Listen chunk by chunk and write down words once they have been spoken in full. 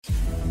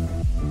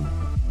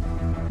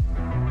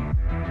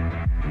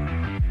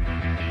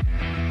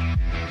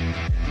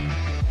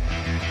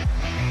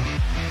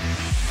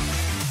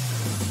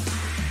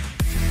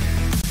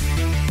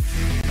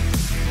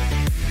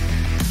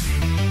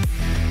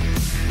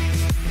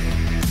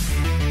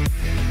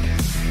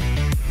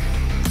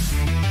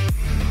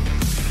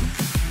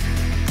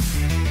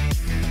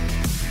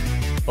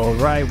All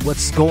right,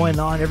 what's going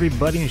on,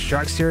 everybody in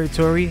Sharks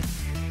territory?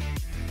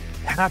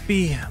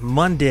 Happy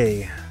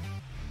Monday.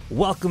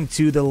 Welcome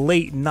to the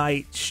late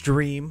night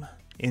stream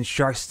in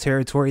Sharks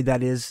territory.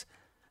 That is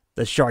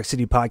the Shark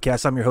City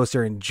podcast. I'm your host,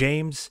 Aaron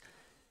James.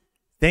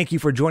 Thank you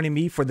for joining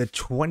me for the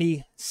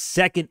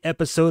 22nd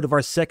episode of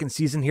our second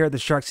season here at the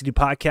Shark City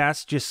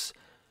podcast. Just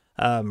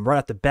right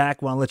off the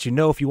back, want to let you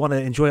know if you want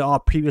to enjoy all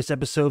previous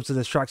episodes of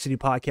the Shark City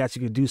podcast,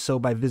 you can do so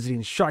by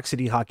visiting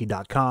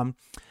sharkcityhockey.com.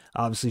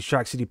 Obviously,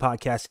 Shark City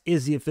Podcast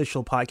is the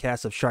official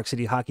podcast of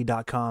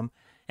sharkcityhockey.com,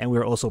 and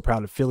we're also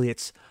proud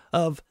affiliates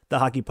of the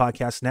Hockey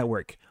Podcast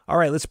Network. All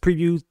right, let's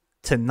preview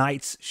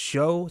tonight's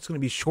show. It's going to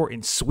be short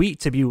and sweet,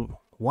 to be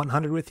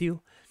 100 with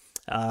you.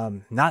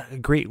 Not a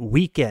great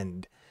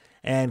weekend,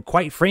 and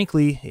quite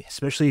frankly,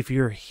 especially if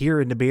you're here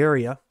in the Bay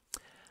Area,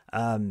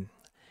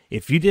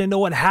 if you didn't know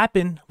what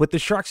happened with the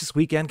Sharks this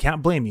weekend,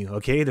 can't blame you,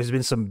 okay? There's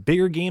been some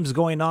bigger games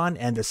going on,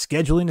 and the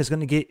scheduling is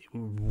going to get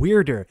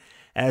weirder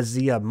as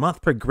the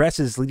month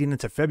progresses leading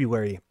into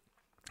February.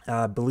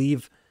 I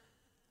believe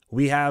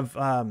we have,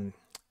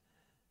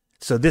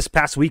 so this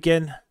past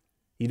weekend,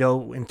 you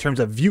know, in terms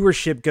of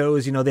viewership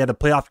goes, you know, they had the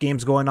playoff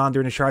games going on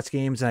during the Sharks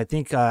games, and I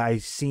think I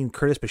seen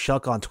Curtis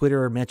Pachelka on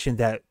Twitter mention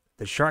that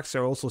the Sharks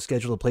are also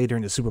scheduled to play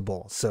during the Super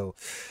Bowl. So,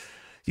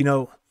 you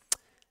know,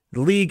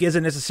 the league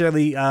isn't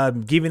necessarily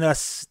giving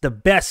us the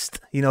best,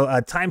 you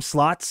know, time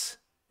slots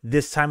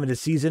this time of the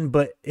season,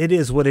 but it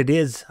is what it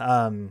is.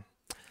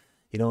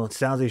 You know, it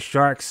sounds like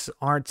Sharks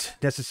aren't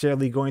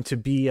necessarily going to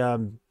be,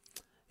 in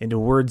the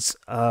words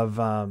of,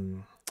 oh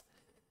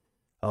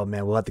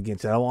man, we'll have to get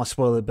into that. I won't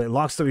spoil it, but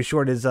long story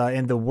short is,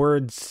 in the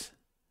words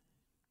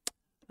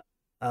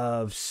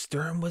of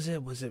Sturm, was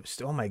it?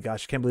 Oh my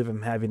gosh, I can't believe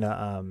I'm having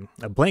a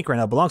blank right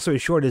now. But long story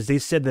short is they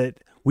said that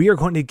we are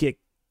going to get,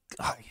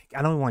 I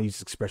don't even want to use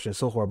this expression, it's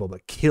so horrible,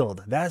 but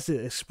killed. That's the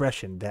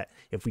expression that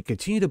if we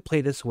continue to play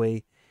this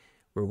way,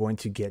 we're going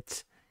to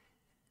get,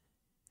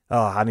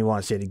 oh, I don't even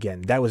want to say it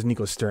again. That was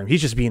Nico Sturm.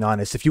 He's just being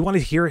honest. If you want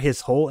to hear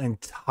his whole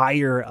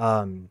entire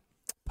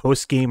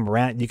post-game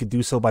rant, you can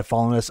do so by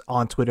following us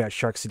on Twitter at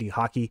Shark City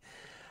Hockey.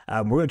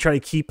 We're going to try to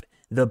keep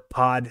the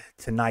pod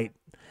tonight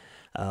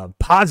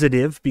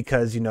positive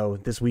because, you know,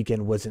 this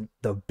weekend wasn't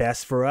the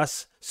best for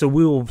us. So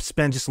we will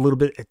spend just a little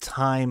bit of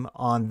time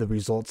on the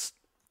results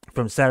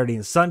from Saturday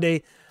and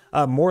Sunday.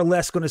 More or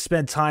less going to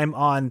spend time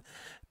on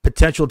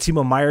potential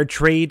Timo Meier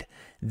trade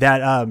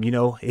that, you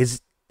know,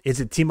 is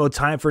it Timo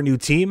time for a new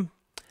team?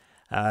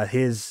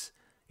 His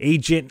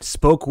agent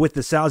spoke with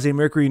the San Jose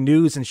Mercury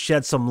News and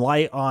shed some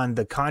light on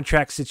the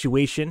contract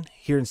situation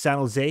here in San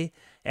Jose.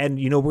 And,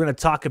 you know, we're going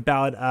to talk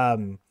about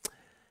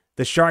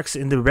the Sharks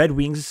and the Red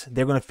Wings.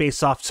 They're going to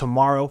face off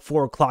tomorrow,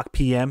 4 o'clock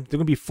p.m. They're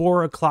going to be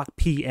 4 o'clock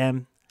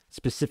p.m.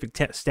 specific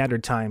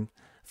standard time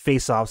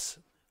face-offs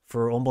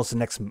for almost the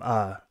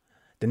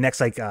next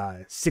like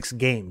 6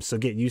 games. So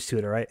get used to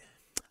it, all right?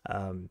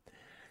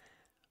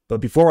 But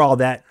before all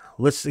that,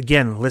 let's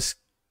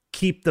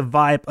keep the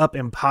vibe up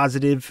and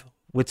positive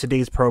with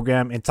today's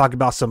program and talk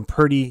about some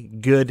pretty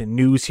good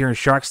news here in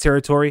Sharks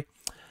territory.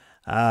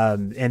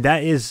 And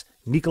that is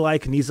Nikolai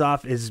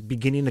Knyzhov is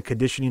beginning a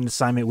conditioning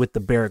assignment with the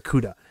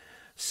Barracuda.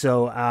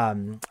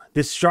 So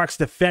this Sharks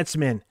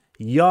defenseman,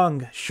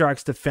 young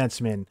Sharks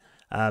defenseman,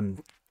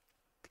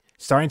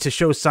 starting to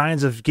show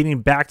signs of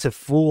getting back to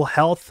full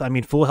health. I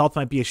mean, full health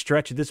might be a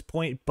stretch at this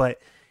point, but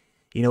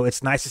you know,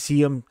 it's nice to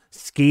see him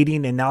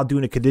skating and now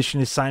doing a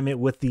conditioning assignment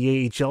with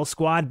the AHL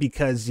squad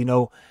because, you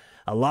know,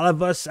 a lot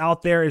of us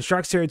out there in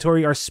Sharks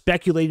territory are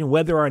speculating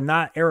whether or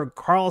not Erik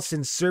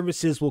Karlsson's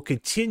services will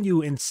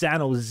continue in San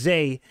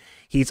Jose.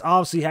 He's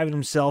obviously having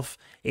himself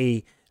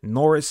a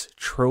Norris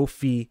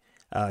Trophy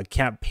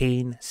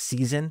campaign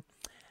season,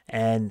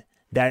 and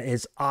that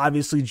has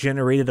obviously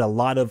generated a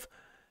lot of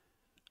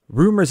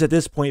rumors at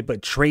this point,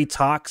 but trade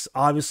talks.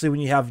 Obviously, when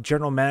you have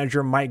general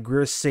manager Mike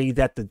Grier say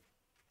that the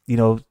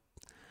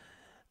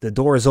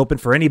door is open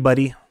for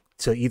anybody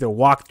to either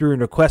walk through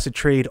and request a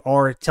trade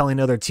or telling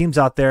other teams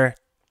out there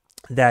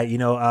that, you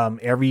know,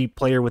 every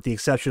player with the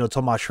exception of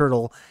Tomas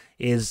Hertl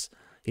is,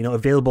 you know,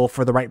 available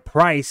for the right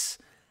price.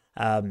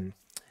 You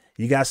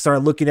got to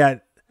start looking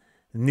at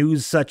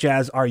news such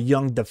as our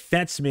young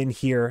defenseman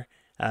here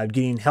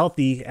getting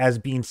healthy as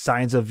being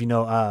signs of,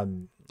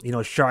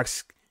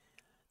 Sharks,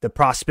 the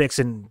prospects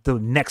and the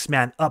next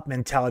man up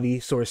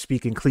mentality, so to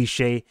speak, in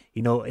cliche.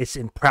 You know, it's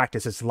in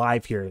practice. It's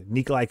live here.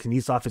 Nikolai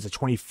Knyzhov is a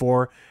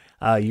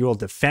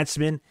 24-year-old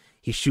defenseman.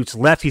 He shoots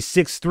left. He's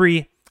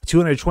 6'3",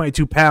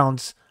 222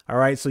 pounds. All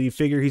right, so you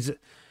figure he's, you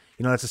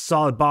know, that's a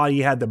solid body.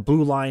 He had the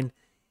blue line.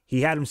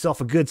 He had himself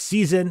a good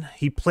season.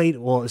 He played,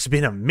 well, it's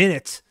been a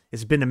minute.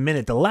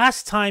 The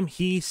last time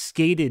he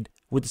skated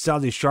with the San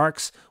Jose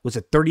Sharks was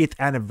a 30th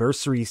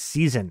anniversary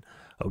season,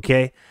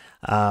 okay?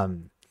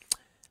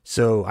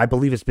 So I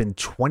believe it's been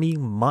 20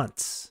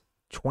 months.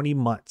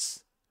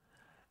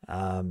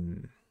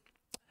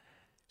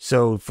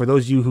 So for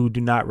those of you who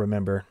do not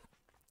remember,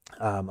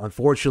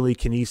 unfortunately,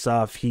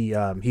 Knyzhov,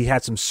 he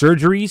had some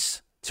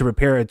surgeries to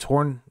repair a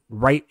torn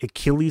right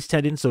Achilles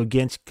tendon. So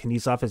again,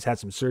 Knyzhov has had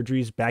some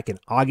surgeries back in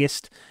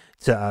August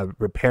to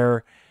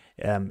repair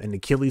an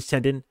Achilles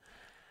tendon.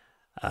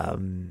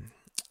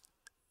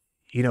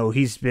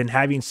 He's been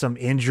having some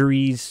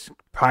injuries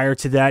prior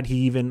to that. He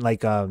even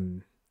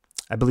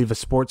I believe a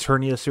sports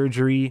hernia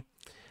surgery.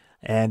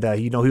 And,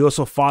 he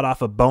also fought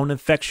off a bone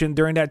infection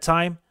during that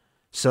time.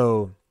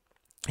 So,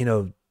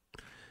 the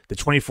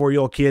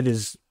 24-year-old kid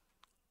is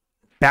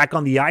back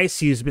on the ice.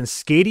 He's been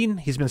skating.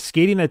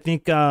 I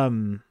think a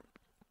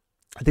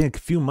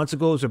few months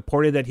ago it was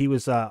reported that he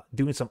was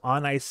doing some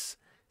on-ice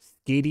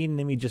skating.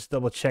 Let me just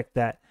double check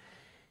that.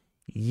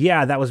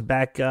 Yeah, that was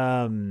back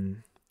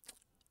on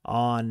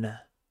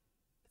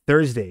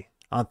Thursday.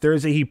 On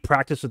Thursday, he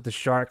practiced with the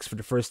Sharks for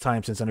the first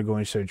time since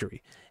undergoing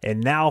surgery.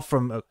 And now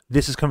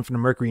this is coming from the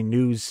Mercury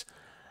News.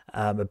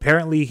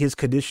 Apparently, his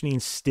conditioning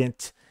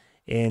stint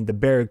in the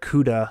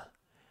Barracuda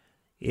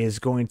is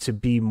going to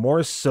be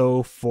more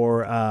so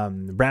for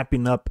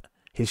ramping up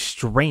his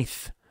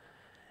strength.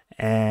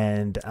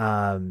 And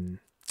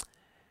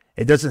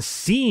it doesn't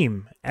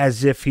seem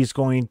as if he's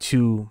going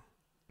to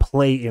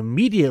play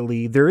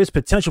immediately. There is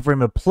potential for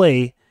him to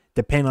play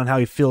depending on how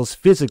he feels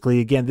physically.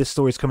 Again, this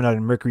story is coming out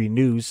in Mercury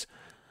News.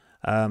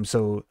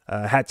 So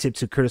hat tip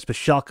to Curtis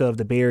Pashelka of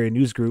the Bay Area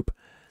News Group.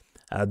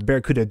 The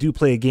Barracuda do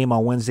play a game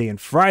on Wednesday and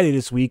Friday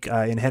this week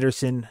in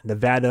Henderson,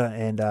 Nevada,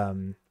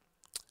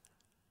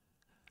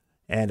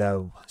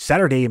 and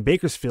Saturday in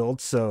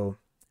Bakersfield. So,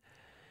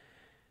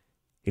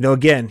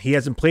 again, he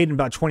hasn't played in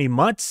about 20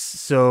 months.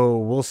 So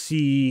we'll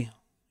see,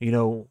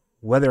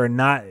 whether or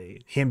not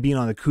him being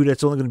on the CUDA,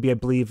 it's only going to be, I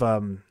believe,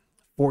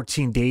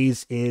 14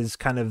 days is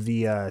kind of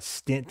the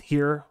stint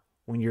here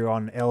when you're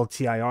on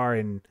LTIR.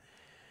 And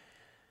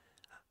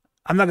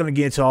I'm not going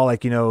to get into all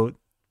the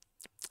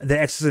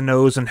X's and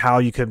O's on how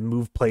you could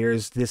move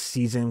players this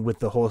season with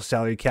the whole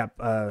salary cap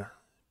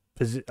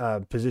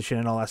position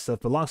and all that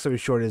stuff. But long story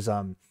short is,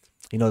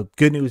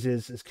 good news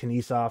is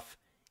Knyzhov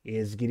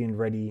is getting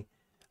ready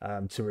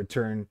to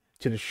return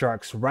to the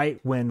Sharks right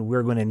when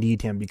we're going to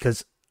need him,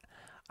 because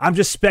I'm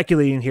just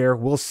speculating here.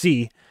 We'll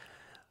see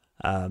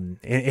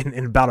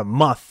in about a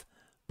month,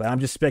 but I'm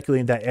just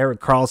speculating that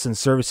Erik Karlsson's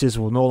services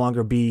will no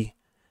longer be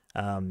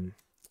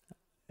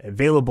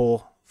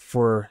available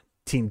for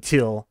Team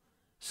Teal.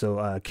 So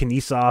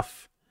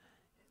Knyzhov,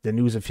 the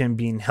news of him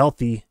being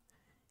healthy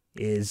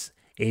is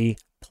a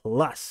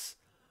plus.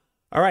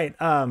 All right,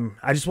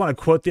 I just want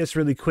to quote this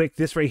really quick.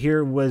 This right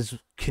here was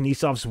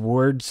Knyzhov's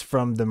words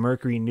from the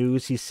Mercury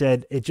News. He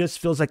said, "It just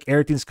feels like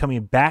everything's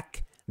coming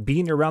back.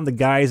 Being around the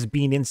guys,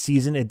 being in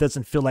season, it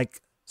doesn't feel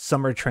like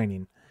summer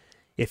training.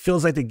 It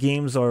feels like the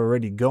games are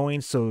already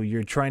going, so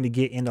you're trying to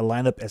get in the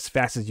lineup as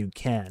fast as you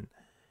can."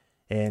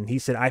 And he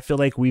said, "I feel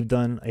like we've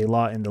done a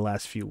lot in the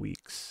last few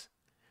weeks."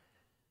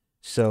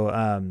 So,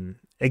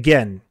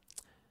 again,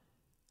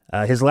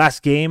 his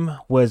last game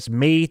was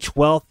May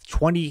 12th,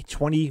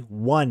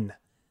 2021.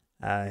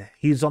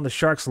 He's on the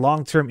Sharks'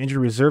 long-term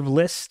injury reserve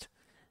list,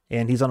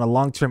 and he's on a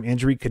long-term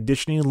injury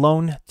conditioning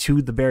loan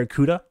to the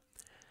Barracuda.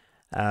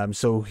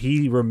 So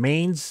he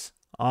remains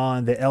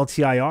on the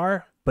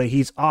LTIR, but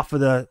he's off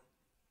of the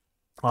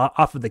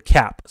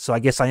cap. So I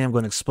guess I am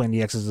going to explain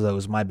the X's and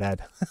O's. My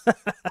bad.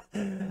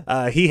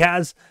 He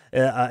has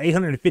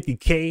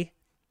 $850K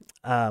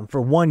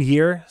for 1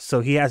 year,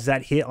 so he has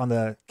that hit on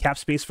the cap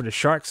space for the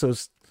Sharks. So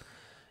it's,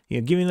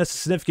 giving us a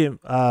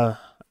significant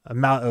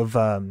amount of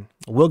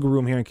wiggle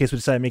room here in case we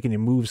decide to make any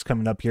moves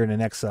coming up here in the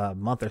next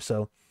month or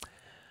so.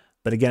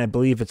 But again, I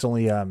believe it's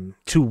only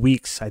 2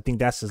 weeks. I think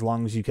that's as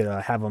long as you could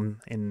have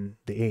him in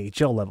the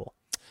AHL level.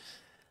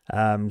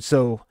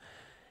 So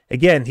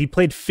again, he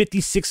played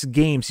 56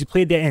 games. He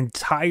played the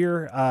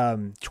entire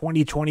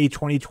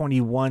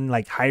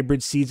 2020-2021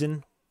 hybrid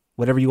season,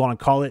 whatever you want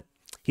to call it.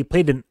 He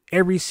played in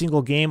every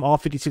single game, all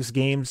 56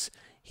 games.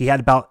 He had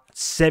about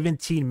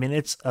 17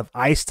 minutes of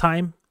ice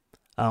time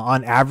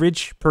on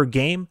average per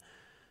game.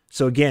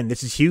 So again,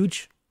 this is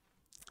huge,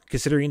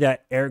 considering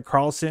that Erik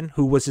Karlsson,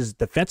 who was his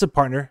defensive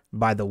partner,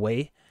 by the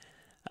way,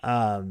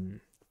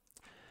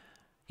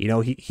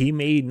 he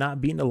may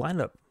not be in the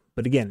lineup.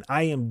 But again,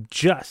 I am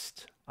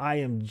just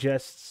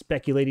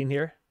speculating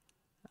here.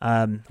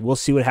 We'll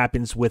see what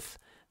happens with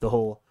the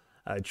whole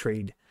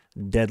trade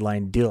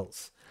deadline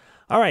deals.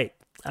 All right.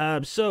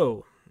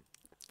 So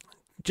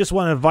just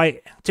want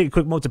to take a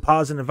quick moment to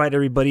pause and invite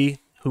everybody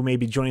who may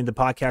be joining the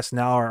podcast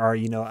now or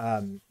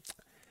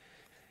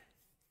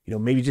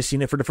maybe just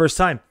seeing it for the first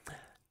time.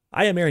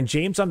 I am Aaron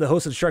James. I'm the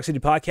host of the Shark City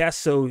Podcast.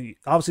 So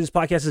obviously this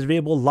podcast is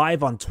available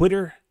live on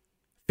Twitter,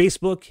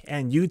 Facebook,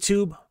 and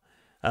YouTube.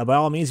 By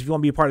all means, if you want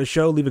to be a part of the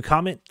show, leave a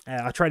comment.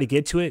 I'll try to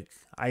get to it.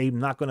 I'm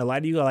not going to lie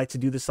to you. I like to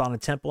do this on a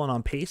tempo and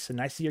on pace,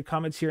 and I see your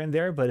comments here and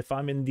there. But if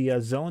I'm in the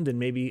zone, then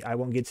maybe I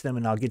won't get to them,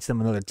 and I'll get to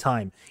them another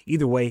time.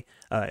 Either way,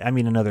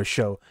 another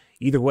show.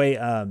 Either way,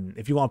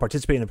 if you want to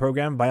participate in the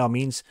program, by all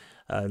means,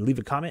 leave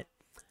a comment,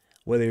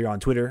 whether you're on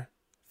Twitter,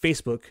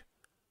 Facebook,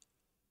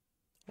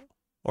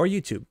 or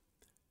YouTube.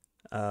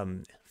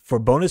 For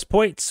bonus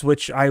points,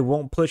 which I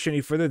won't push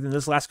any further than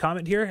this last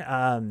comment here,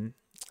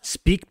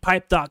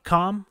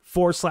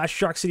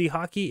 speakpipe.com/Shark City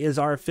Hockey is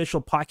our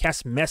official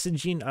podcast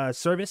messaging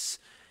service.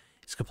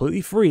 It's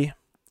completely free.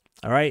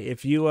 All right.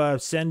 If you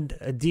send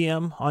a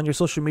DM on your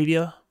social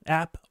media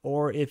app,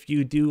 or if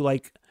you do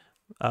like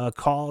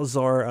calls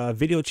or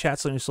video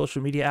chats on your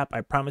social media app,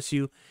 I promise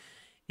you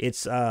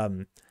it's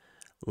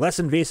less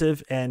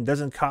invasive and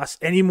doesn't cost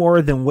any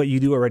more than what you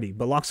do already.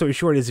 But long story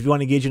short is, if you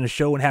want to engage in a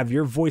show and have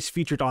your voice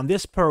featured on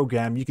this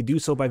program, you can do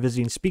so by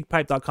visiting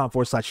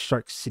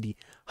speakpipe.com/Shark City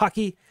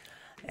Hockey.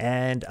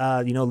 And,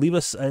 leave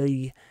us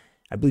I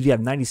believe you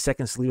have 90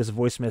 seconds to leave us a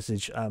voice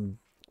message.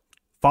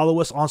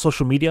 Follow us on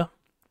social media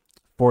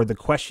for the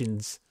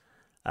questions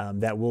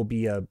that will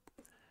be,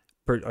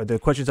 the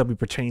questions that will be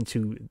pertaining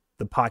to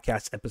the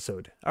podcast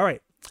episode. All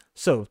right.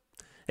 So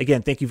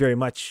again, thank you very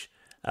much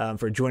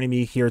for joining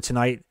me here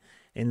tonight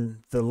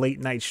in the late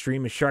night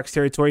stream in Sharks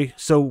territory.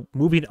 So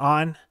moving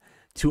on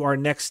to our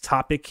next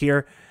topic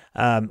here.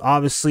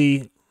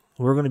 Obviously,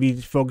 we're going to be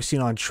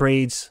focusing on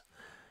trades,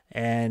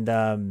 and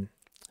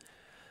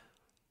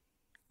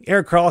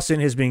Erik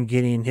Karlsson has been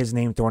getting his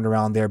name thrown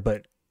around there,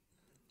 but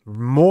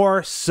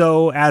more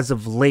so as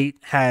of late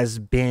has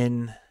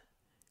been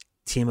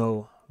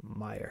Timo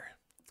Meier.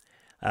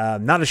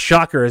 Not a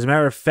shocker. As a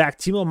matter of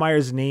fact, Timo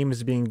Meier's name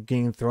has been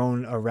getting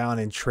thrown around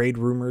in trade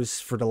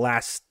rumors for the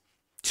last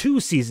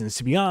 2 seasons,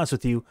 to be honest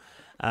with you.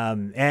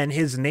 And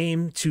his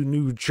name to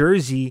New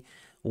Jersey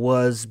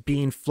was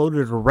being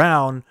floated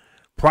around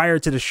prior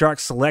to the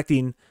Sharks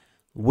selecting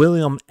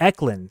William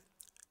Eklund,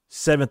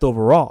 7th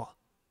overall.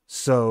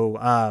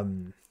 So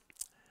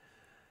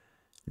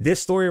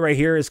this story right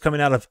here is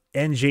coming out of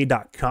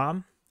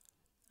NJ.com.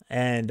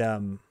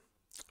 And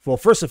well,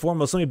 first and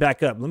foremost, let me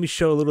back up. Let me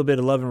show a little bit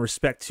of love and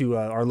respect to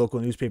our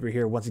local newspaper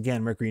here. Once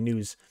again, Mercury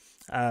News.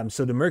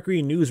 So the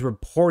Mercury News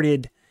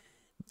reported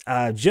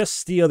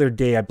just the other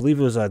day, I believe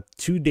it was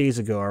 2 days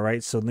ago. All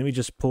right. So let me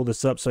just pull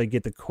this up so I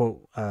get the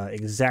quote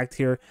exact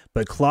here.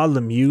 But Claude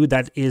Lemieux,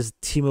 that is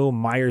Timo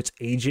Meier's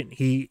agent.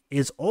 He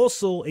is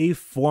also a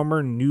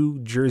former New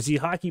Jersey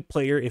hockey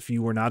player, if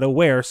you were not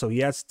aware. So he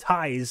has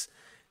ties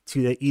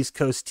to the East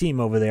Coast team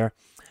over there.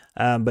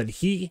 But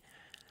he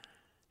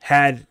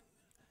had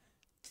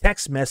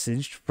text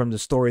message from the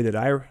story that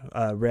I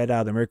read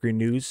out of the Mercury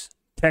News,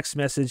 text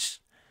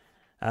message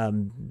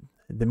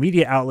the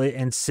media outlet,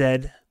 and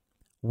said,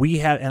 we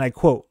have, and I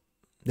quote,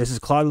 this is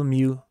Claude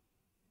Lemieux,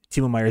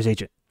 Timo Meier's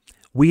agent.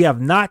 We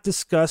have not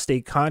discussed a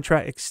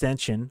contract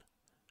extension,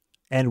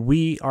 and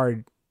we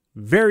are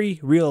very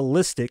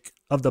realistic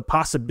of the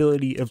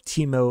possibility of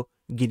Timo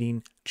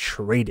getting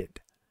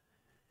traded.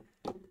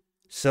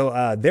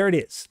 So there it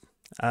is.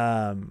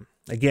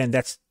 Again,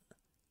 that's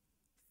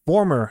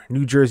former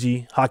New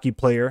Jersey hockey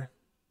player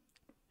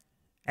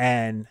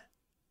and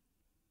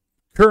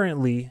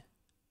currently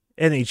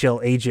NHL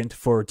agent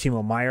for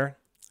Timo Meier,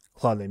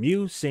 Claude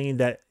Lemieux, saying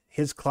that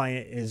his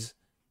client is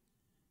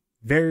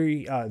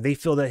very, they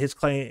feel that his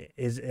client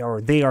is,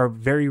 or they are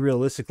very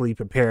realistically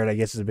prepared, I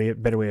guess is a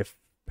better way of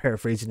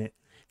paraphrasing it,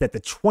 that the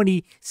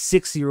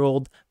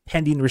 26-year-old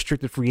pending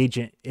restricted free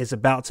agent is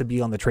about to be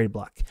on the trade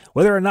block.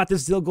 Whether or not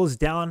this deal goes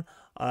down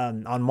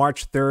on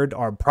March 3rd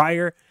or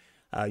prior,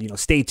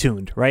 stay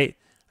tuned, right?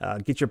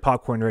 Get your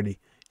popcorn ready.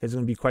 It's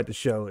going to be quite the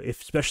show,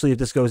 especially if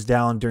this goes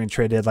down during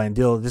trade deadline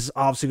deal. This is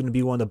obviously going to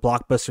be one of the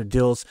blockbuster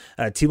deals.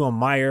 Timo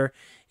Meier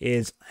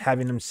is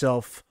having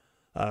himself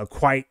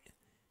quite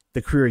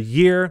the career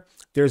year.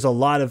 There's a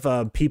lot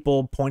of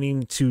people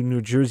pointing to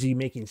New Jersey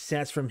making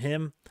sense for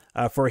him,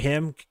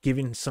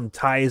 giving some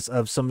ties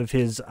of some of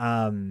his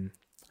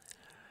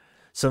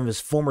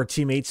former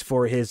teammates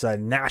for his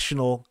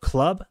national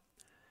club.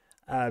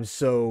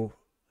 So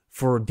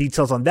for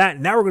details on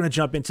that, now we're going to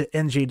jump into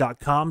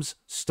NJ.com's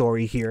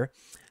story here.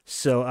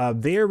 So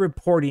they're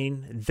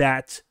reporting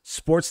that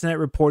Sportsnet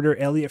reporter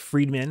Elliot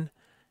Friedman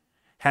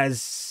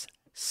has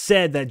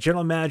said that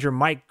general manager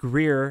Mike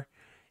Greer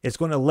is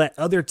going to let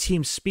other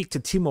teams speak to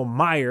Timo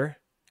Meier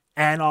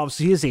and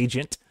obviously his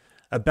agent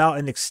about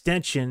an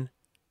extension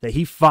that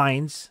he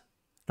finds.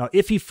 Now,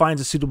 if he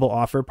finds a suitable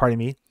offer, pardon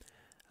me,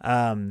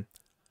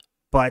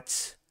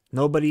 but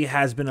nobody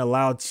has been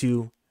allowed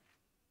to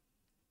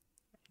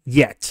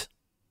yet.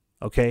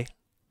 Okay,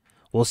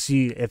 we'll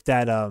see if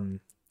that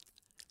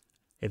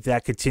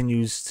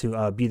continues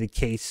to be the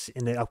case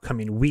in the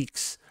upcoming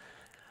weeks.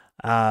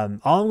 All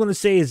I'm going to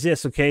say is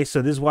this, okay?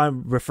 So this is why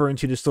I'm referring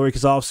to the story,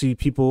 because obviously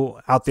people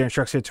out there in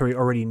Sharks territory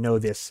already know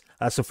this.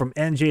 So from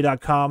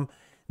NJ.com,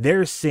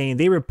 they're saying,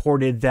 they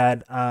reported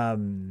that I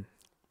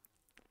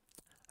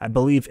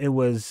believe it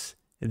was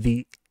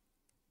the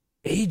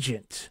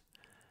agent.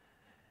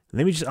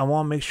 I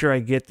want to make sure I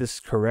get this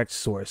correct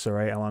source, all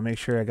right? I want to make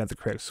sure I got the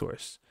correct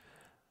source.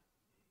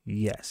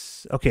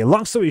 Yes. Okay,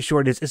 long story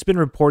short is it's been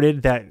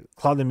reported that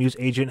Claude Lemieux's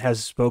agent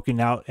has spoken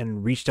out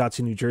and reached out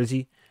to New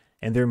Jersey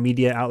and their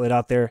media outlet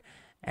out there,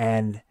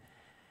 and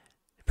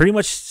pretty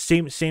much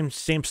same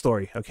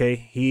story, okay?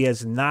 He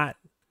has not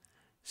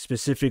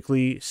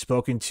specifically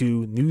spoken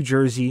to New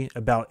Jersey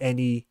about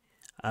any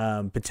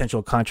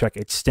potential contract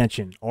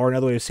extension. Or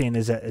another way of saying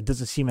is that it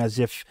doesn't seem as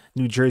if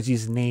New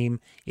Jersey's name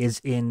is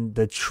in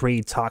the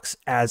trade talks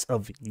as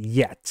of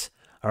yet.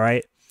 All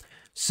right.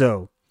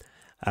 So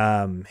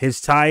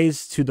His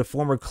ties to the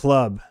former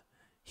club.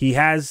 He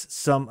has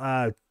some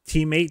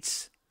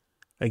teammates,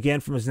 again,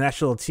 from his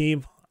national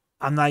team.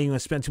 I'm not even going to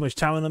spend too much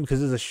time on them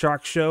because it's a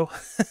Shark show.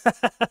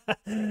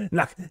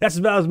 Nah, that's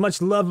about as much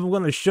love I'm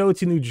going to show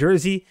to New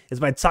Jersey is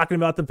by talking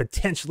about them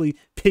potentially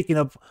picking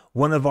up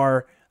one of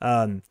our,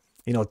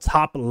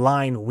 top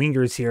line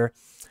wingers here.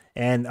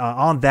 And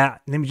on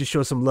that, let me just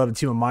show some love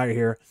to Timo Meier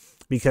here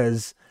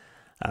because,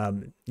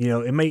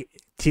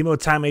 Timo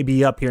time may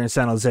be up here in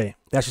San Jose.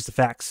 That's just the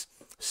facts.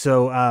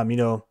 So,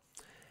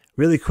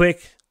 really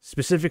quick,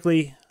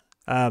 specifically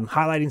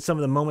highlighting some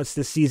of the moments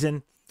this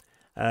season.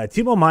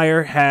 Timo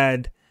Meier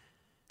had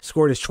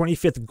scored his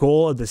 25th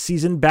goal of the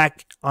season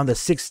back on the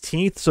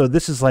 16th. So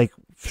this is like,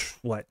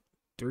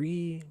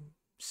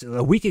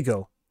 a week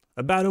ago.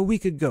 About a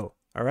week ago.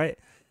 All right.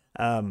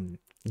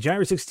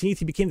 January 16th,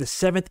 he became the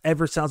 7th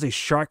ever San Jose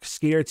Shark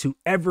skater to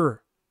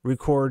ever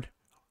record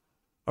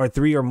or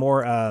 3 or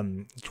more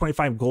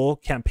 25 goal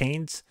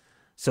campaigns.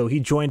 So he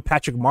joined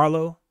Patrick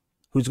Marleau,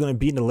 who's going to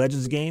be in the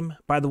Legends game,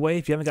 by the way.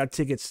 If you haven't got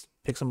tickets,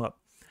 pick some up.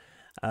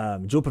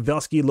 Joe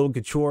Pavelski, Logan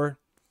Couture,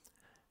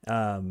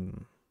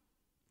 Olin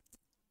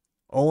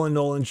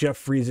Nolan,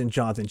 Jeff Friesen,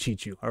 Jonathan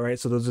Chichu. All right,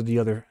 so those are the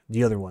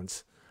other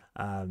ones.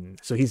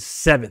 So he's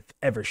 7th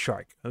ever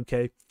Shark.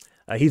 Okay,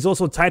 he's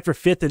also tied for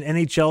 5th in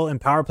NHL in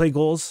power play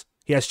goals.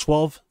 He has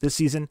 12 this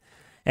season,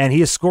 and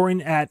he is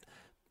scoring at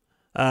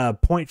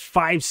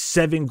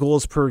 0.57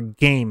 goals per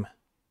game.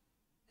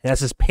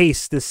 That's his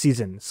pace this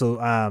season. So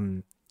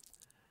I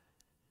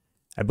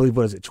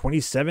believe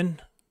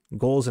 27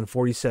 goals in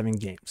 47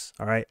 games.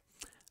 All right.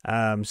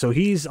 So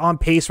he's on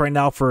pace right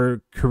now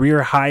for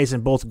career highs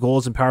in both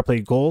goals and power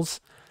play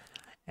goals.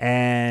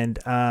 And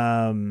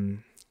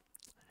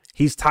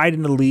he's tied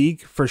in the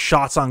league for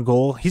shots on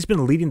goal. He's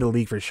been leading the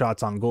league for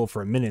shots on goal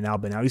for a minute now,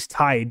 but now he's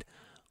tied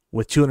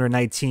with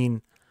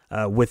 219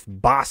 with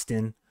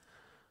Boston.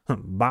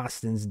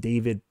 Boston's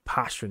David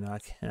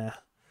Pastrnak.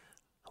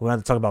 We'll have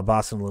to talk about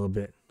Boston a little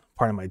bit.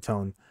 Pardon my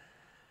tone.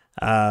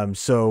 And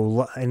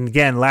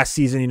again, last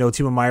season,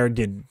 Timo Meier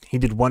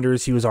did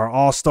wonders. He was our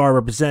all-star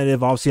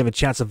representative. Obviously have a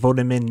chance to vote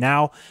him in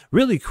now.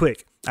 Really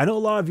quick, I know a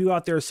lot of you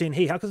out there are saying,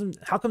 hey, how come the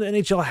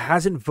NHL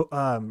hasn't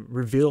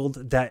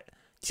revealed that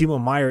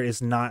Timo Meier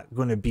is not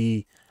going to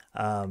be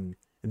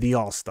the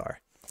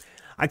all-star?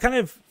 I kind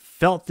of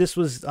felt this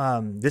is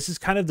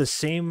kind of the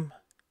same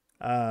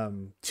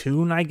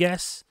tune, I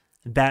guess,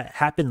 that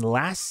happened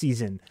last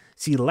season.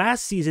 See,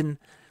 last season,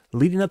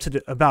 leading up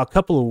to about a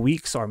couple of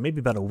weeks, or maybe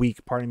about a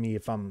week, pardon me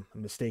if I'm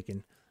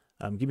mistaken.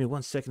 Give me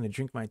 1 second to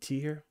drink my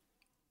tea here.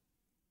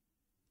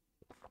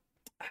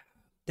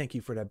 Thank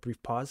you for that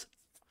brief pause.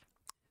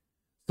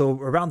 So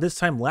around this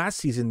time last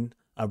season,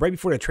 right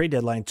before the trade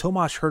deadline,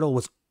 Tomas Hertl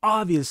was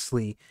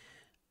obviously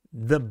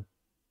the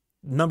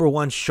number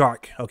one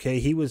Shark.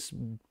 Okay, he was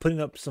putting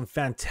up some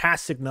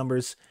fantastic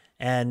numbers,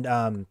 and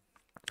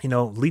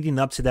leading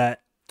up to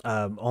that,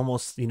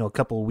 almost a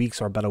couple of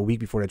weeks or about a week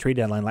before the trade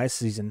deadline last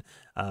season,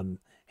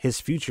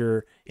 his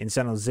future in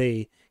San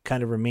Jose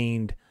kind of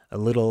remained a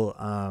little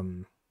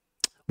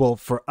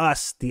for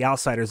us, the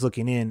outsiders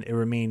looking in, it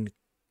remained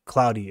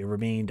cloudy. It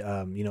remained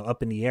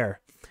up in the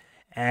air.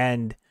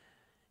 And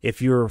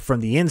if you're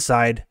from the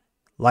inside,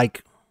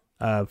 like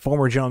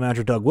former general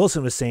manager Doug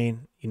Wilson was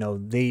saying,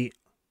 they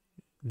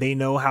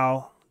know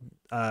how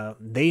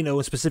they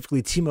know,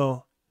 specifically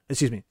Tomas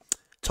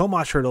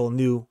Hertl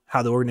knew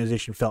how the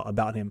organization felt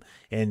about him,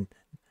 and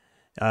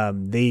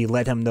they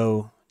let him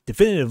know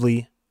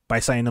definitively by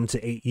signing him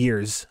to 8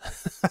 years.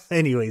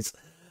 Anyways,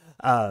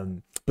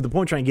 but the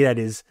point I'm trying to get at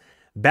is,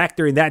 back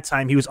during that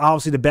time, he was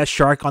obviously the best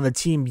Shark on the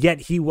team,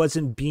 yet he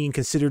wasn't being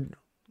considered,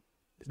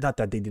 not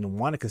that they didn't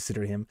want to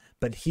consider him,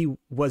 but he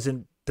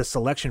wasn't the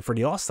selection for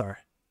the All-Star,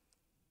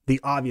 the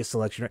obvious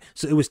selection, right?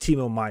 So it was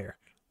Timo Meier.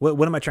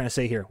 What am I trying to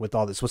say here with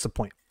all this? What's the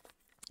point?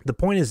 The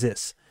point is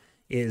this,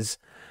 is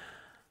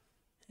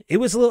it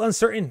was a little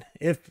uncertain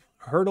if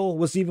Hertl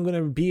was even going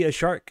to be a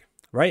Shark,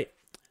 right?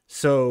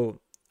 So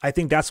I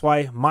think that's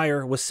why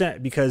Meier was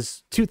sent,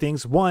 because two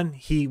things. One,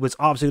 he was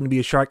obviously going to be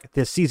a Shark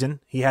this season.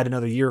 He had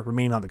another year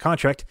remaining on the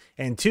contract.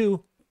 And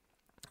two,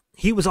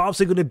 he was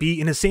obviously going to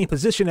be in the same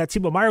position that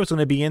Timo Meier was going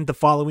to be in the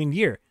following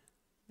year,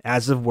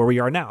 as of where we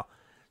are now.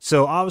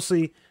 So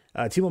obviously,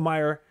 Timo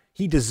Meier,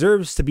 he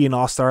deserves to be an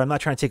all-star. I'm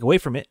not trying to take away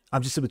from it.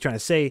 I'm just simply trying to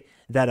say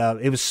that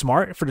it was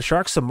smart for the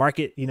Sharks to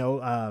market,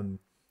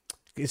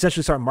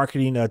 essentially start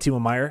marketing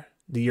Timo Meier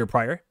the year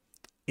prior,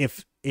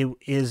 if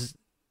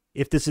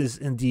this is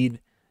indeed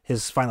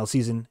his final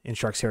season in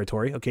Sharks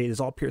territory. Okay, it is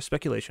all pure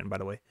speculation, by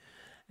the way.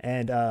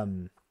 And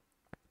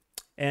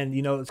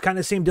it's kind of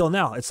the same deal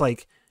now. It's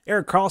like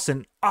Erik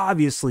Karlsson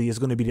obviously is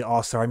going to be the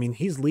all-star. I mean,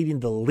 he's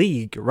leading the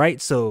league,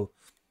 right? So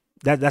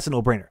that's a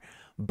no-brainer.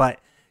 But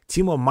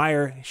Timo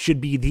Meier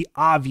should be the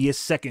obvious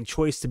second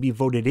choice to be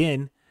voted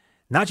in,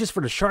 not just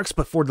for the Sharks,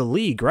 but for the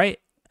league, right?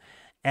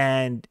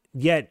 And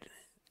yet,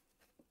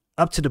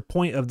 up to the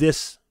point of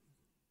this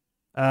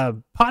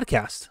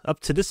podcast, up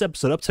to this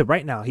episode, up to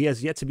right now, he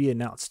has yet to be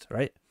announced,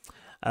 right?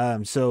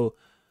 So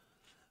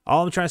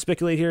All I'm trying to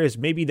speculate here is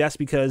maybe that's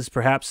because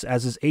perhaps,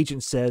 as his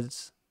agent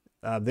says,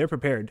 they're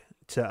prepared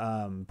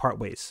to part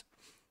ways.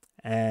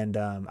 And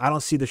I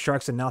don't see the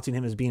Sharks announcing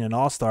him as being an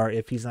all-star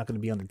if he's not going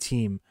to be on the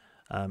team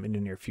in the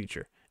near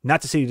future.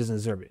 Not to say he doesn't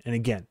deserve it. And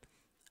again,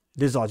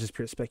 this is all just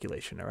pure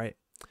speculation, all right?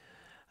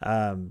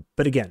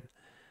 But again,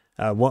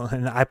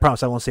 and I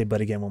promise I won't say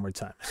but again one more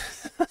time.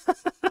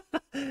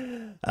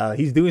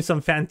 He's doing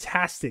some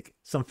fantastic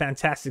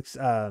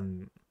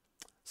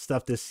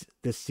stuff this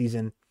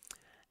season.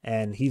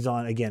 And he's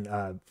on, again,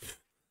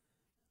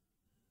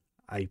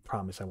 I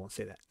promise I won't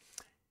say that.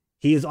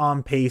 He is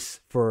on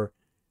pace for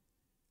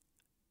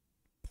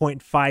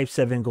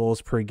 0.57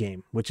 goals per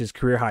game, which is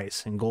career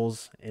highest in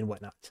goals and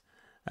whatnot.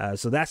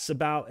 So that's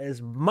about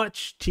as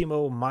much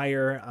Timo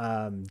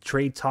Meier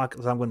trade talk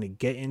as I'm going to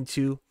get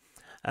into.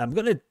 I'm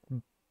going to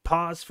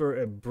pause for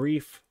a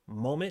brief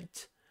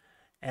moment,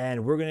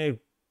 and we're going to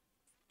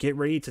get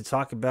ready to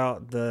talk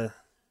about the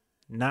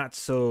not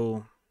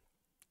so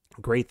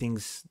great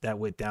things that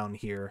went down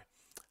here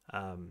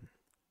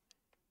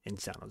in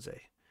San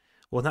Jose.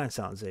 Well, not in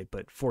San Jose,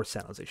 but for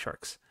San Jose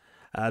Sharks.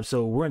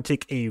 So we're going to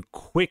take a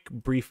quick,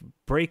 brief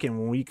break, and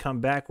when we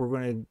come back, we're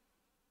going to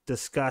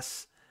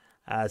discuss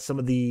some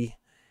of the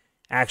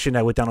action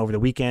that went down over the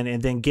weekend,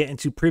 and then get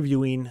into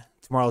previewing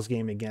tomorrow's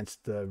game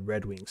against the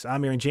Red Wings.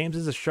 I'm Aaron James.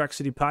 This is a Shark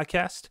City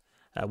podcast.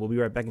 We'll be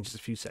right back in just a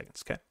few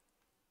seconds, okay?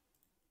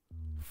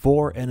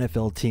 4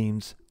 NFL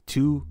teams,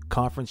 2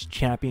 conference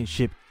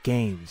championship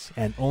games,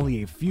 and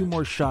only a few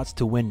more shots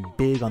to win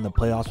big on the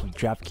playoffs with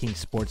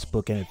DraftKings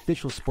Sportsbook, an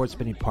official sports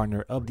betting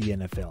partner of the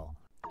NFL.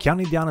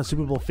 Counting down on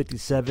Super Bowl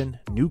 57,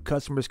 new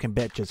customers can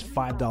bet just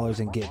 $5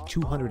 and get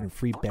 200 in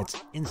free bets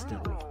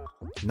instantly.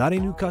 Not a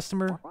new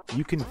customer?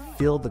 You can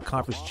fill the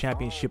conference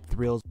championship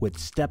thrills with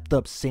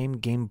stepped-up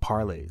same-game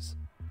parlays.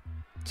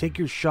 Take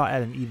your shot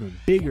at an even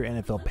bigger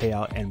NFL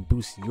payout and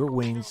boost your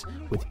wins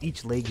with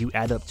each leg you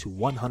add up to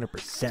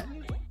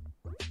 100%.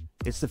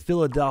 It's the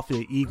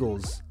Philadelphia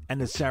Eagles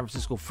and the San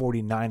Francisco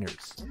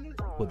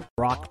 49ers with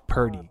Brock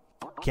Purdy.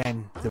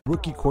 Can the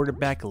rookie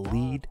quarterback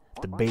lead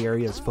the Bay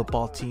Area's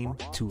football team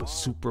to a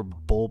Super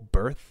Bowl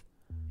berth?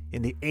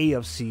 In the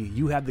AFC,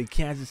 you have the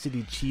Kansas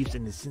City Chiefs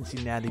and the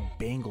Cincinnati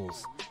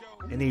Bengals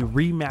in a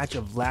rematch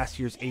of last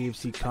year's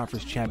AFC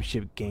Conference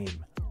Championship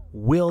game.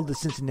 Will the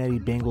Cincinnati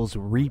Bengals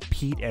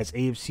repeat as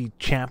AFC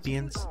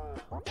champions,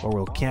 or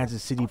will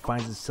Kansas City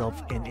find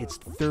itself in its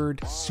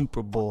 3rd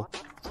Super Bowl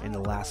in the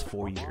last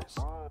 4 years?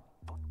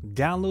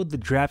 Download the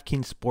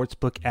DraftKings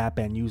Sportsbook app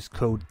and use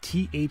code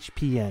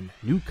THPN.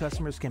 New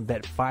customers can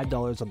bet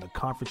 $5 on the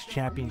conference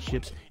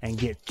championships and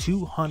get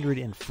 200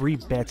 in free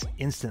bets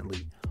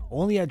instantly.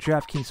 Only at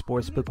DraftKings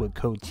Sportsbook with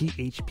code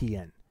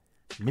THPN.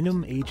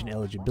 Minimum age and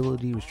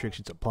eligibility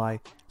restrictions apply.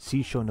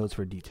 See show notes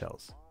for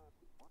details.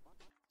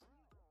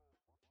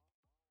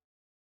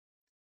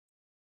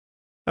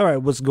 All right,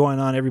 what's going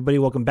on, everybody?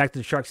 Welcome back to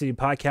the Shark City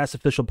Podcast,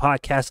 official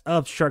podcast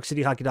of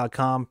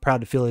SharkCityHockey.com. Proud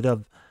to feel it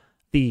of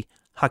the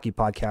Hockey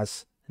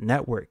Podcast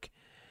Network.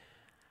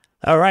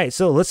 All right,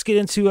 so let's get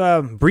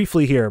into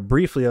briefly,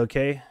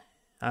 okay?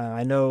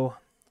 I know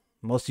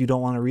most of you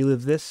don't want to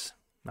relive this.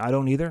 I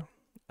don't either.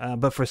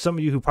 But for some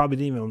of you who probably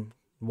didn't even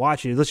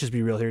watch it, let's just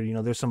be real here. You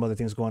know, there's some other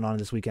things going on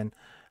this weekend,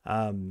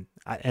 and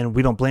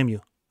we don't blame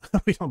you.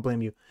 We don't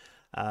blame you.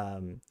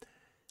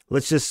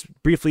 Let's just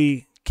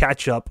briefly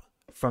catch up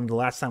from the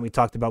last time we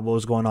talked about what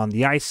was going on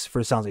the ice for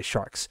the San Jose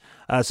Sharks.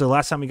 So the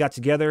last time we got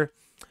together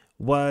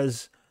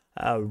was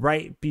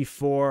right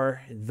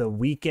before the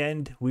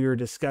weekend. We were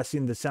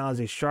discussing the San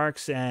Jose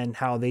Sharks and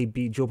how they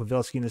beat Joe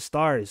Pavelski and the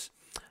Stars.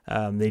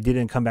 They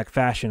didn't come back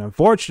fashion.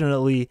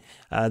 Unfortunately,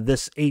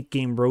 this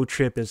 8-game road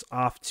trip is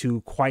off to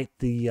quite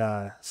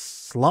the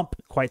slump,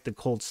 quite the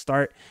cold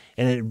start.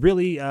 And it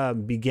really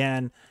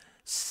began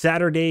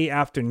Saturday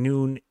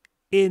afternoon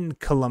in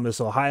Columbus,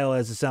 Ohio,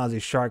 as the San Jose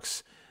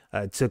Sharks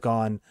took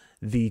on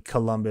the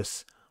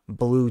Columbus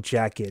Blue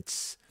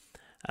Jackets.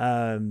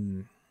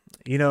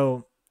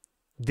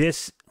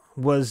 This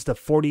was the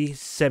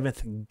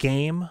 47th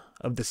game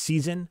of the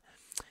season.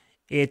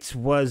 It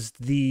was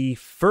the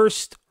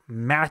first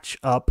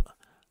matchup.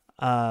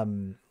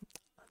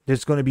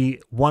 There's going to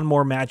be one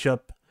more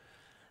matchup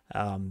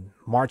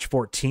March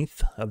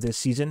 14th of this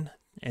season,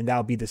 and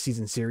that'll be the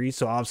season series.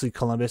 So obviously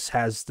Columbus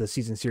has the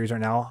season series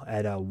right now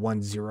at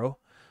 1-0.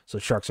 So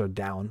Sharks are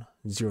down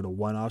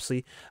 0-1,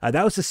 obviously.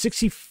 That was the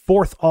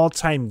 64th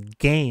all-time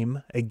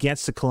game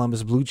against the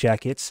Columbus Blue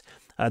Jackets.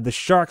 The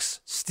Sharks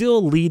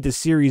still lead the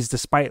series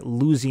despite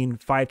losing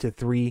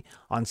 5-3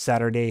 on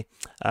Saturday.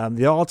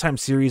 The all-time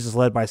series is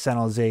led by San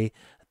Jose,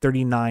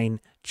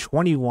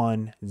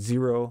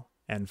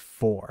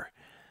 39-21-0-4.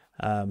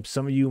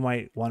 Some of you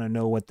might want to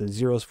know what the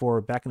zeros for.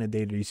 Back in the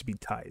day, there used to be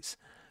ties.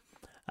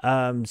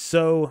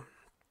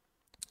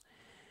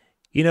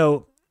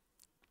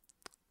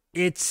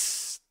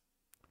 It's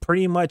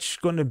pretty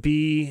much going to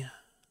be...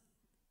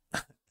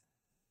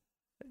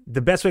 The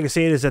best way to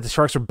say it is that the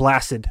Sharks are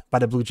blasted by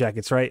the Blue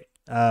Jackets, right?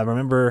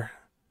 Remember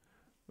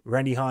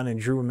Randy Hahn and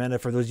Drew Remenda,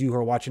 for those of you who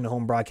are watching the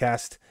home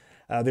broadcast.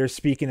 They're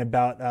speaking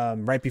about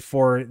right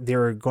before they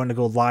were going to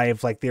go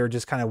live, like they were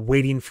just kind of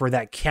waiting for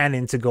that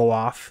cannon to go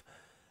off.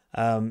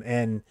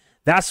 And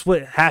that's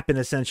what happened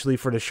essentially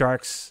for the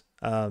Sharks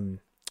 5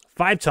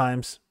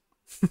 times.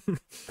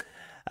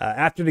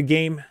 After the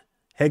game,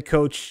 head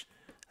coach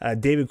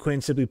David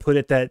Quinn simply put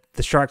it that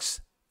the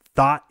Sharks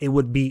thought it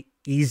would be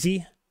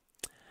easy.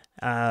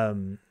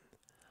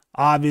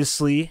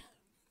 Obviously,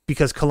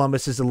 because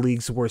Columbus is the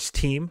league's worst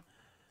team.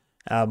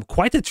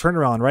 Quite the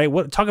turnaround, right?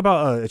 What talk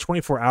about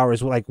 24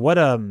 hours? Like what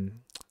a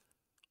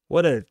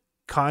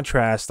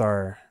contrast.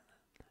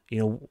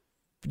 You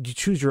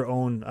choose your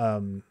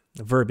own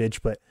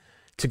verbiage, but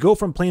to go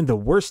from playing the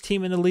worst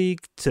team in the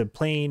league to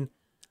playing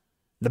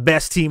the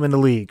best team in the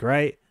league,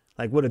 right?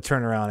 Like what a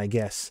turnaround, I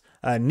guess.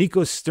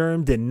 Nico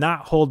Sturm did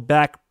not hold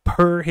back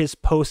per his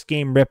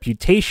post-game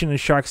reputation in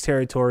Sharks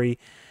territory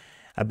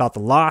about the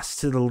loss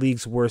to the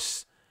league's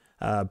worst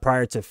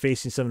prior to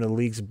facing some of the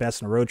league's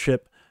best on a road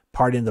trip.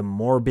 Pardon the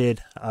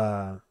morbid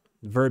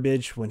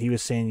verbiage when he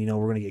was saying,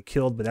 we're going to get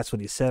killed, but that's what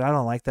he said. I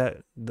don't like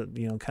that.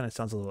 Kind of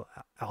sounds a little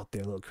out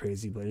there, a little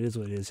crazy, but it is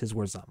what it is. His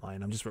words, not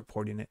mine. I'm just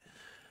reporting it.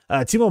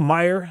 Timo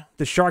Meier,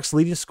 the Sharks'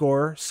 leading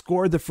scorer,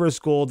 scored the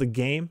first goal of the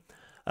game.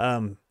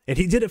 And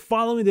he did it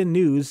following the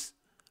news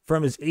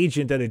from his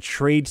agent that a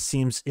trade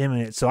seems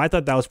imminent. So I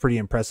thought that was pretty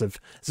impressive.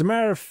 As a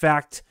matter of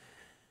fact,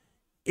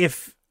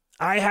 if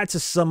I had to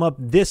sum up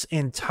this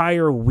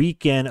entire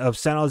weekend of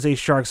San Jose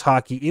Sharks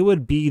hockey, it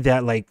would be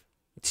that like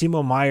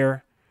Timo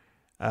Meier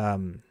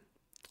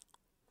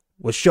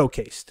was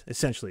showcased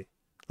essentially.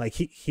 Like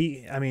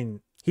he's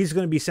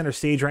going to be center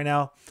stage right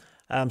now.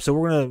 So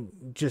we're going to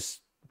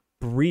just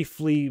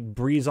briefly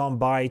breeze on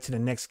by to the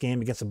next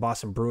game against the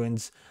Boston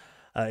Bruins.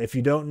 If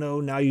you don't know,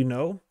 now you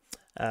know.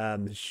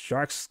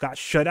 Sharks got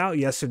shut out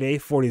yesterday,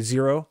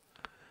 4-0.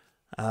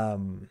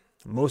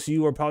 Most of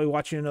you are probably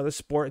watching another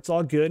sport. It's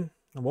all good.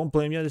 I won't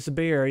blame you. This is the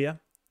Bay Area.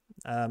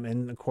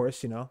 And of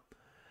course,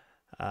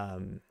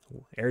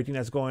 everything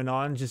that's going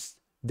on just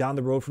down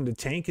the road from the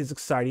tank is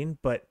exciting.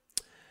 But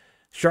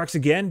Sharks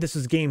again, this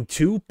is game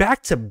 2,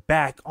 back to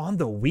back on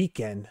the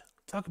weekend.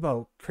 Talk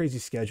about crazy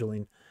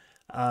scheduling.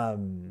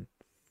 And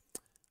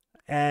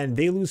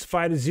they lose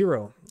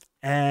 5-0.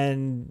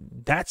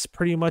 And that's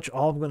pretty much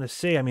all I'm going to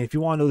say. I mean, if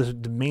you want to know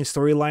the main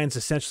storylines,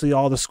 essentially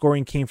all the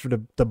scoring came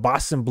from the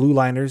Boston Blue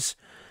Liners.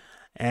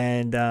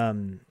 And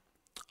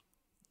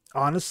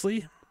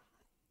honestly,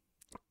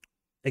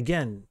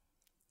 again,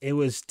 it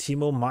was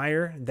Timo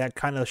Meier that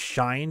kind of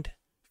shined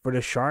for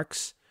the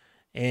Sharks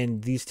in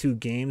these 2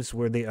 games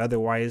where they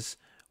otherwise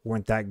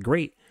weren't that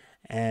great.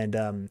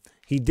 And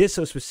he did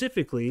so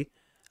specifically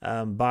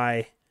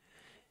by...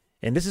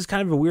 And this is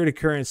kind of a weird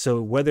occurrence,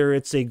 so whether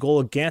it's a goal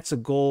against, a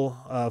goal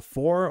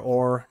for,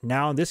 or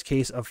now in this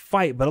case, a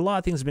fight. But a lot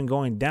of things have been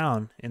going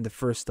down in the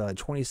first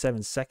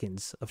 27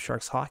 seconds of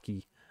Sharks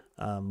hockey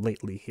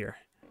lately here.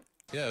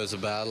 Yeah, it was a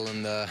battle,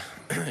 and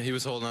he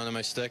was holding on to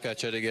my stick. I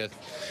tried to get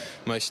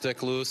my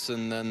stick loose,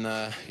 and then,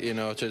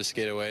 tried to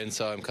skate away and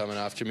saw him coming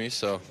after me.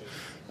 So,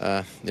 he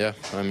had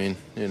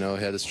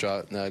his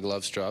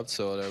gloves dropped,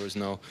 so there was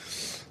no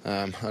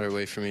other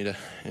way for me to,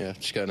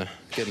 just kind of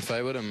get in a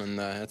fight with him, and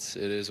it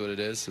is what it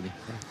is. And,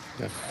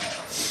 yeah.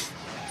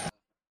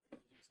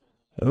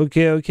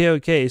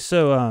 Okay.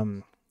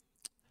 So,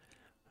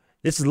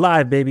 this is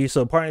live, baby.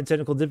 So, pardon the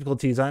technical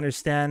difficulties. I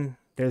understand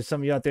there's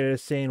some of you out there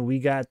saying we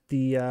got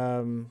the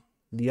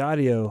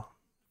audio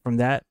from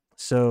that.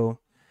 So,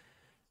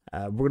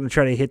 we're going to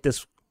try to hit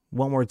this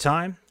one more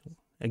time.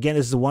 Again,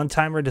 this is a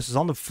one-timer. This is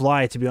on the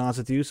fly, to be honest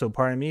with you, so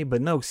pardon me,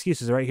 but no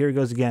excuses. Right, here it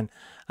goes again.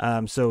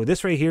 So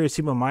this right here is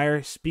Timo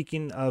Meier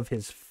speaking of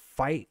his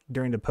fight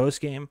during the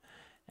postgame,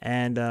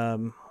 and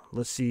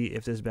let's see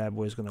if this bad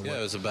boy is going to work. Yeah,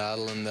 it was a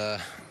battle,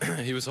 and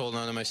he was holding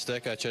on to my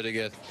stick. I tried to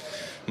get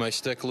my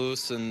stick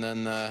loose, and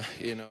then,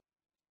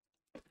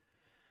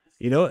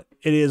 You know what?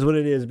 It is what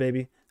it is,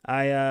 baby.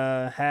 I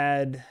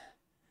had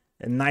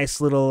a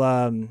nice little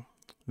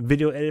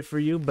video edit for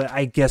you, but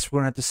I guess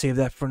we're going to have to save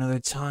that for another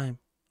time.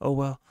 Oh,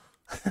 well.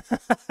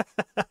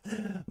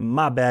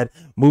 My bad.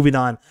 Moving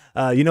on.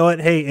 You know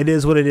what? Hey, it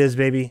is what it is,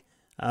 baby.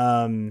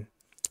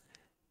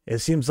 It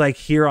seems like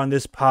here on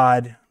this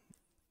pod,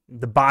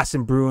 the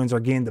Boston Bruins are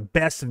getting the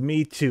best of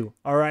me too.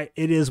 All right?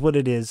 It is what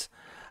it is.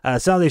 San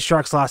Jose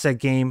Sharks lost that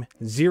game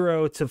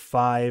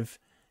 0-5.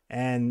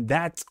 And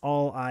that's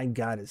all I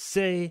got to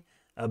say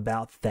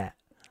about that.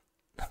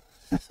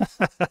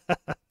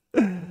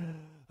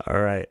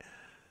 All right.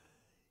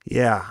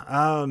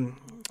 Yeah.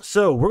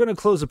 So we're going to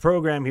close the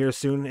program here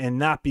soon, and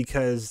not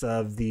because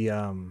of the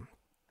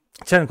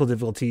technical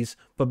difficulties,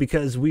 but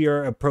because we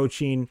are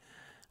approaching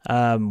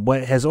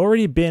what has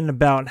already been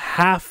about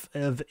half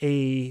of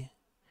a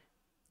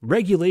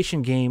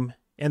regulation game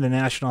in the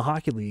National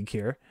Hockey League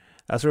here.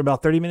 So we're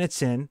about 30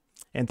 minutes in,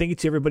 and thank you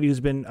to everybody who's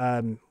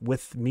been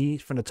with me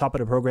from the top of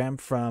the program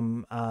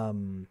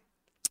on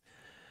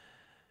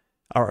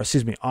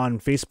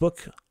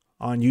Facebook,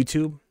 on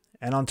YouTube,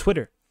 and on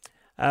Twitter.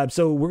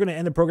 So we're going to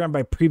end the program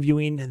by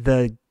previewing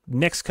the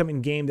next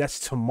coming game. That's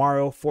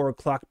tomorrow, 4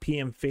 o'clock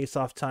p.m.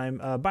 face-off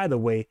time. By the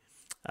way,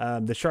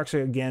 The Sharks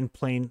are again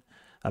playing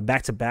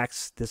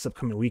back-to-backs this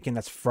upcoming weekend.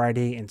 That's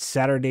Friday and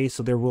Saturday,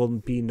 so there will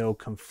be no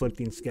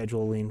conflicting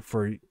scheduling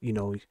for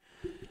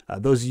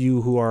those of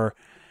you who are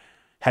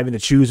having to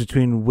choose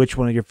between which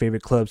one of your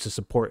favorite clubs to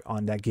support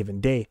on that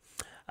given day.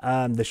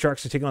 The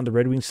Sharks are taking on the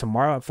Red Wings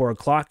tomorrow at 4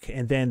 o'clock,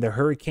 and then the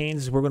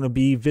Hurricanes, we're going to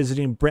be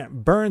visiting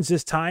Brent Burns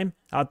this time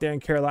out there in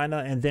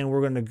Carolina, and then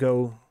we're going to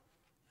go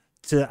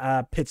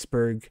to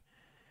Pittsburgh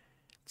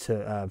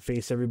to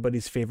face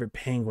everybody's favorite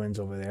Penguins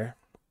over there.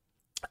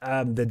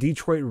 The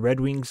Detroit Red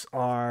Wings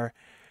are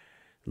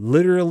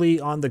literally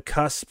on the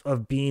cusp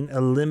of being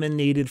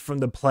eliminated from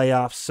the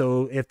playoffs.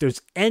 So if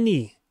there's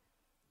any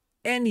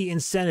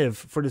incentive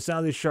for the San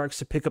Jose Sharks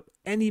to pick up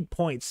any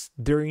points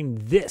during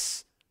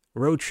this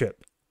road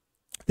trip,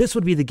 this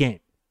would be the game.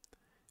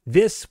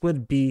 This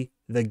would be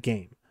the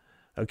game.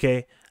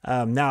 Okay.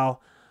 Now,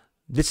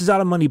 this is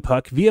out of Money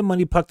Puck. Via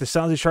Money Puck, the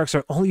San Jose Sharks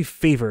are only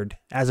favored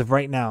as of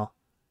right now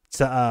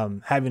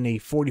to having a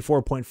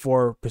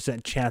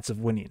 44.4% chance of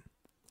winning.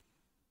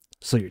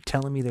 So you're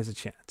telling me there's a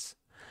chance.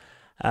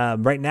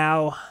 Right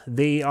now,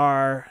 they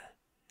are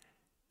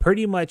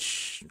pretty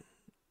much,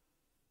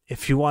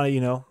 if you want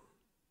to,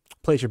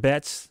 place your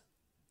bets,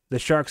 the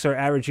Sharks are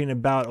averaging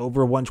about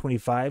over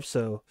 125.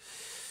 So,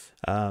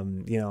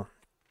 it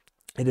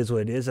is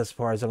what it is as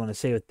far as I'm going to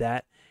say with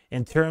that.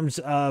 In terms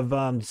of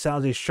San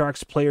Jose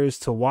Sharks players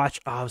to watch,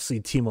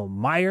 obviously Timo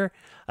Meier.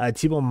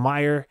 Timo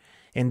Meier,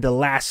 in the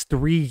last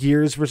 3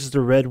 years versus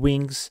the Red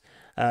Wings,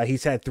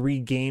 he's had 3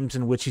 games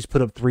in which he's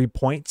put up 3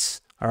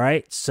 points. All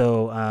right.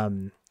 So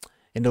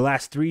in the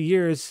last 3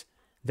 years,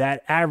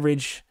 that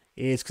average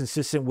is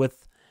consistent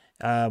with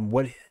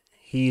what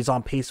he's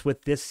on pace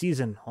with this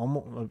season.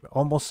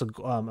 Almost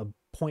a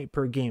point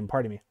per game.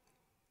 Pardon me.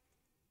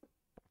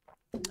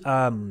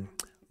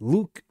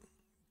 Luke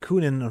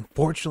Kunin,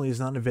 unfortunately, is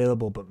not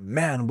available, but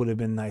man, would have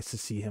been nice to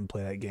see him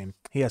play that game.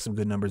 He has some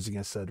good numbers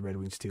against the Red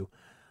Wings too.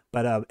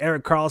 But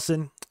Erik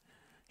Karlsson,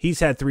 he's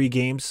had 3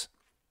 games.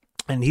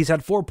 And he's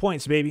had 4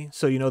 points, baby.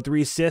 So,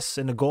 3 assists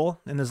and a goal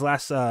in his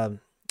last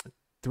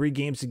 3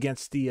 games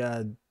against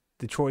the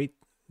Detroit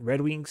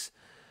Red Wings.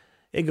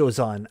 It goes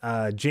on.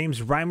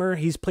 James Reimer,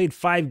 he's played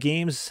 5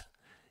 games.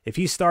 If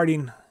he's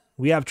starting,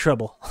 we have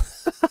trouble.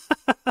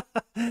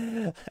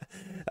 In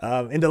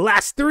the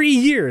last 3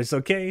 years,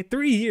 okay?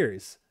 3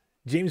 years.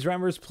 James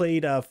Reimer's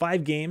played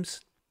 5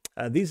 games.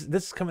 This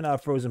is coming out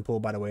of Frozen Pool,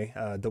 by the way.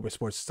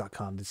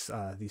 Dobersports.com, these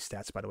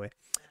stats, by the way.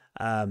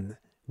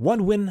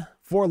 1 win,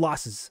 4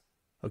 losses.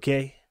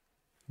 Okay,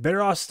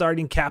 better off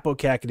starting Kaapo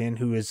Kähkönen,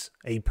 who is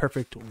a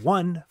perfect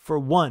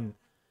 1-for-1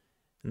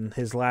 in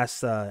his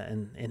last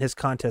in his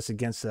contest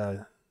against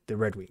the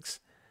Red Wings.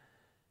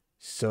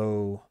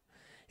 So,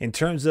 in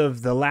terms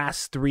of the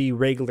last 3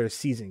 regular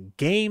season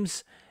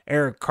games,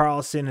 Erik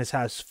Karlsson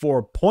has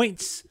 4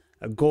 points,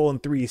 a goal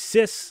and 3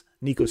 assists.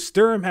 Nico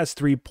Sturm has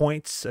 3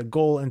 points, a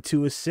goal and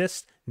 2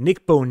 assists.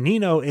 Nick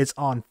Bonino is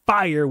on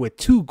fire with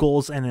 2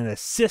 goals and an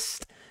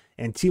assist,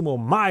 and Timo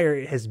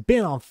Meier has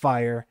been on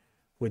fire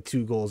with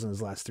 2 goals in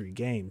his last 3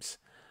 games.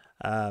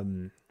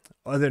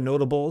 Other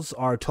notables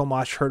are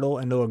Tomas Hertl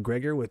and Noah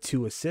Gregor with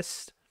 2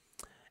 assists.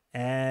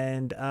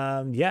 And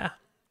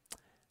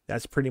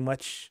that's pretty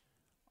much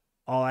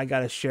all I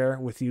got to share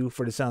with you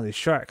for the San Jose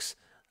Sharks.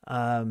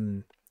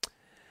 In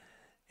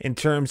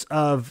terms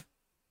of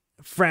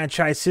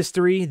franchise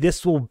history,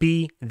 this will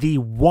be the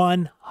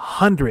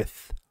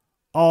 100th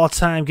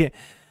all-time game.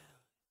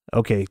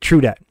 Okay, true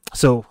that.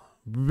 So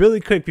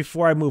really quick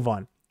before I move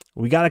on,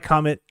 we got a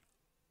comment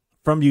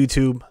from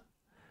YouTube.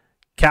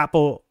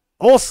 Kaapo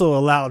also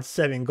allowed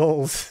 7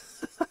 goals.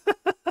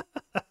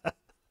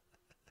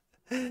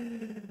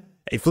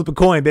 Hey, flip a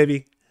coin,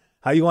 baby.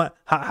 How do you want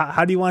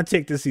to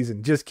take this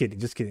season? Just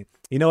kidding.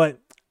 You know what?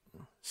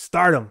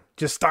 Start him.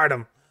 Just start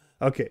him.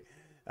 Okay.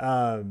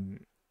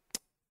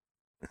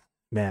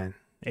 Man.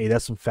 Hey,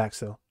 that's some facts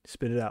though.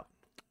 Spit it out.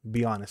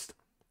 Be honest.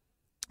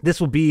 This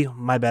will be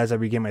my bad as I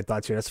regain my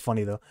thoughts here. That's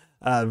funny though.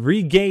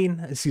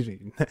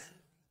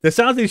 The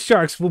San Jose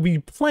Sharks will be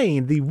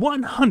playing the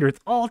 100th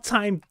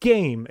all-time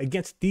game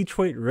against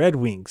Detroit Red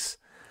Wings.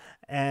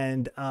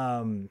 And,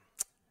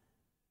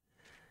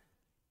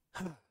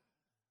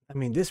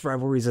 this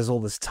rivalry is as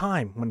old as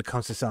time when it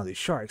comes to San Jose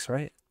Sharks,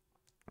 right?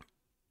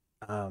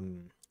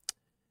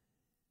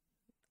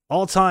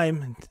 All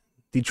time,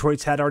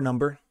 Detroit's had our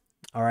number.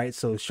 All right,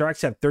 so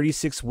Sharks have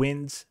 36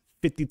 wins,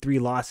 53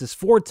 losses,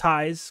 4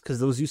 ties,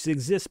 because those used to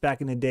exist back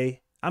in the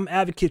day. I'm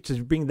advocate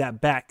to bring that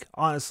back,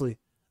 honestly.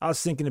 I was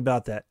thinking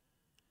about that.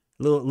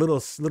 Little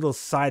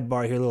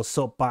sidebar here, little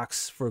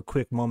soapbox for a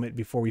quick moment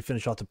before we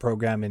finish off the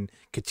program and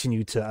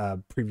continue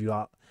to preview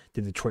out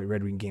the Detroit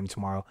Red Wing game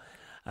tomorrow.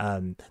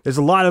 There's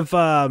a lot of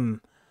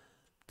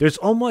there's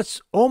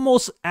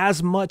almost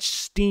as much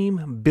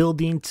steam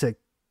building to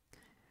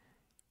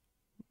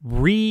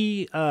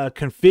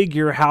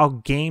reconfigure how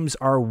games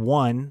are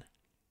won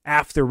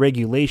after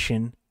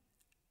regulation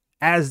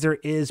as there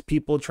is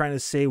people trying to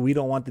say we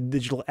don't want the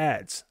digital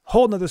ads.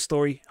 Whole nother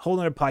story, whole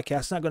nother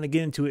podcast. Not going to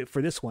get into it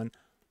for this one.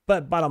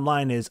 But bottom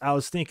line is I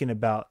was thinking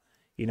about,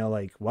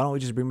 Like, why don't we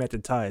just bring back the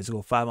ties,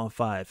 go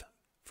 5-on-5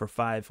 for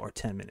 5 or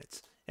 10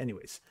 minutes?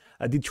 Anyways,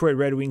 Detroit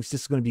Red Wings,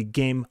 this is going to be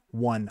game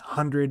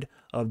 100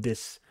 of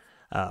this,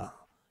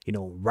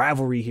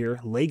 rivalry here,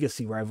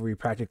 legacy rivalry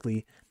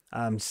practically.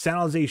 San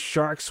Jose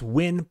Sharks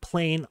win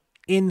playing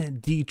in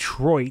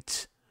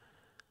Detroit.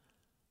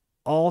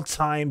 All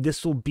time,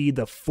 this will be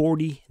the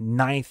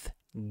 49th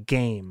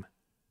game.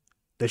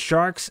 The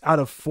Sharks, out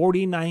of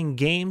 49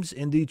 games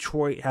in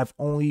Detroit, have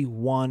only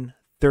won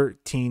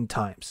 13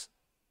 times.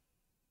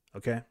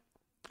 Okay?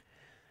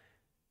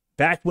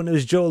 Back when it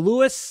was Joe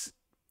Louis,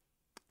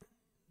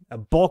 a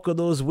bulk of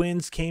those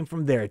wins came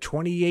from there.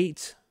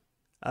 28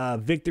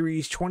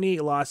 victories,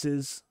 28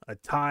 losses, a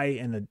tie,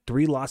 and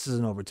 3 losses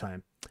in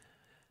overtime.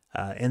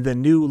 In the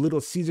new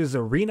Little Caesars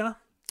Arena,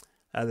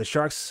 the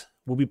Sharks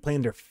will be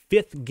playing their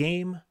 5th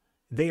game.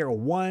 They are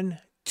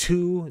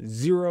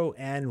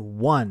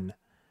 1-2-0-1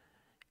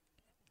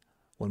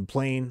 when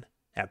playing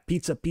at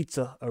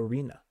Pizza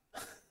Arena.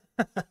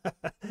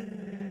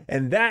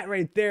 And that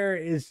right there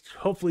is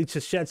hopefully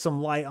to shed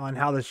some light on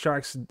how the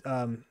Sharks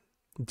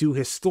do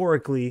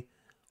historically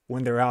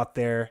when they're out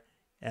there,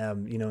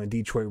 in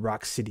Detroit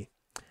Rock City.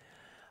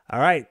 All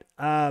right.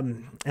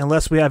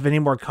 Unless we have any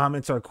more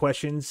comments or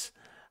questions,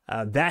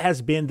 that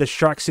has been the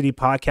Shark City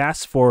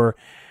podcast for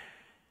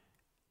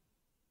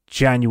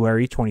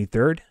January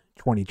 23rd,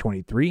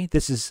 2023.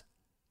 This is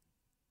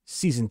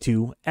Season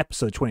 2,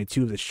 Episode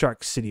 22 of the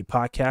Shark City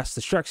Podcast.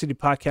 The Shark City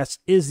Podcast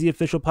is the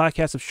official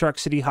podcast of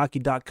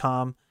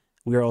SharkCityHockey.com.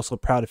 We are also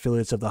proud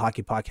affiliates of the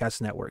Hockey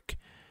Podcast Network.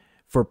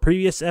 For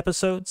previous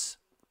episodes,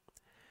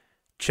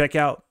 check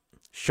out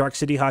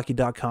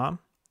SharkCityHockey.com.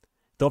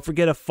 Don't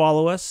forget to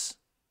follow us,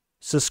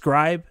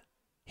 subscribe,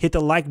 hit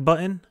the like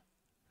button,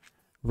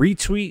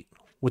 retweet,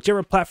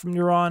 whichever platform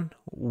you're on.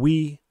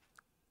 We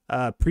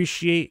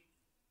appreciate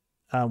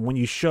when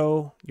you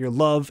show your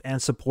love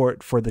and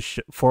support for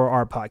for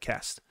our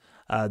podcast.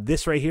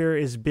 This right here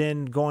has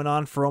been going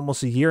on for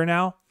almost a year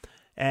now,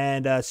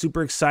 and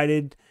super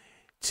excited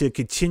to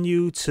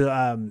continue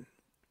to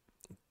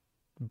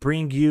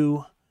bring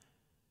you,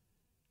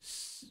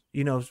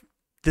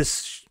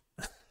 this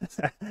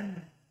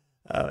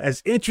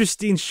as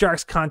interesting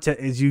Sharks content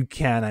as you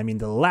can. I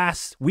mean,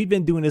 we've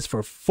been doing this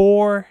for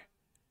 4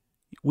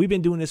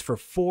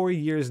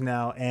 years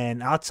now,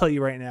 and I'll tell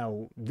you right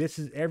now,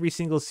 every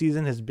single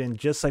season has been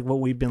just like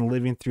what we've been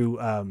living through,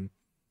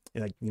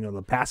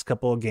 the past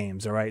couple of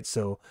games. All right,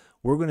 so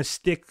we're gonna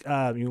stick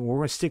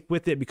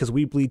with it because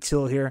we bleed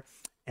teal here,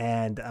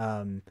 and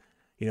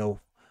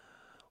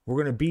we're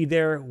gonna be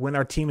there when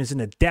our team is in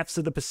the depths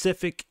of the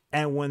Pacific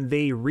and when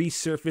they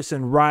resurface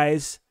and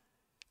rise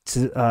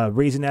to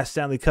raising that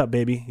Stanley Cup,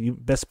 baby. You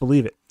best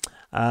believe it.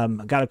 I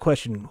got a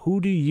question.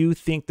 Who do you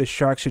think the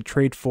Sharks should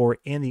trade for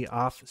in the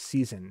off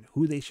season?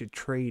 Who they should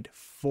trade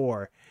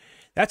for?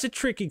 That's a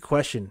tricky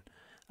question.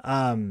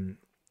 I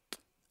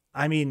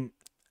mean,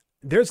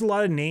 there's a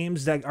lot of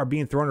names that are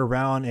being thrown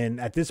around,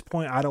 and at this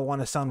point, I don't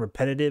want to sound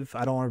repetitive.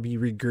 I don't want to be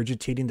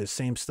regurgitating the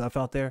same stuff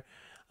out there.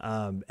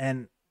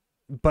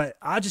 But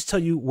I'll just tell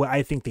you what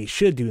I think they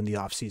should do in the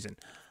off season.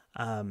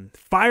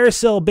 Fire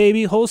sale,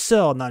 baby,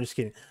 wholesale. No, I'm just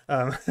kidding.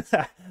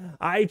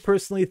 I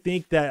personally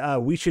think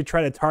that we should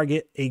try to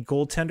target a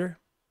goaltender.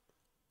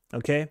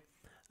 Okay.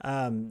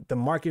 The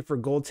market for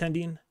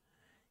goaltending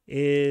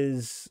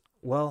is,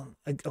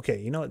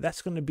 okay,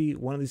 that's going to be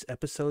one of these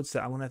episodes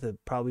that I'm going to have to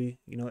probably,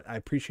 I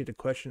appreciate the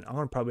question. I'm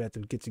going to probably have to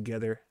get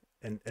together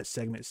a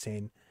segment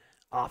saying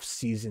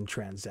off-season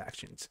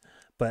transactions.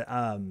 But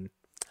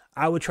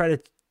I would try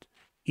to,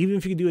 even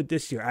if you can do it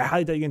this year, I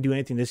highly doubt you can do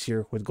anything this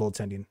year with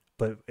goaltending.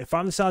 But if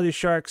I'm the San Jose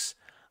Sharks,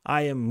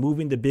 I am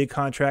moving the big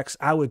contracts.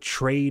 I would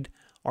trade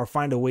or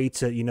find a way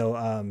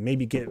to,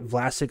 maybe get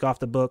Vlasic off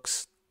the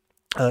books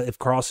if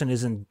Karlsson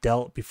isn't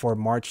dealt before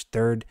March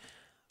 3rd,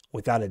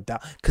 without a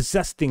doubt. Because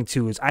that's the thing,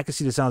 too, is I can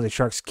see the San Jose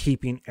Sharks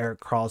keeping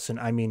Erik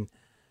Karlsson. I mean,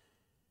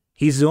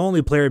 he's the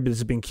only player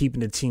that's been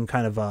keeping the team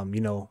kind of,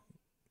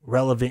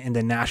 relevant in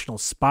the national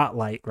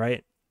spotlight,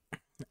 right?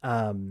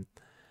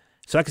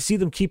 So I can see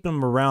them keeping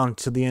him around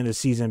to the end of the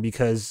season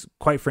because,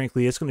 quite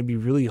frankly, it's going to be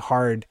really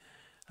hard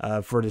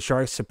for the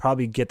Sharks to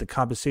probably get the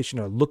compensation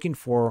they're looking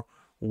for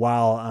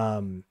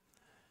while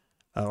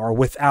or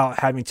without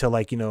having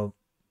to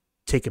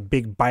take a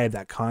big bite of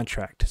that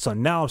contract. So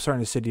now I'm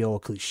starting to say the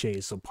old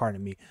cliches, so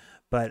pardon me.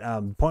 But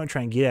the point I'm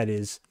trying to get at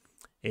is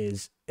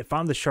if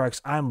I'm the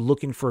Sharks, I'm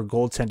looking for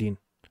goaltending,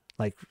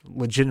 like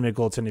legitimate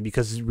goaltending,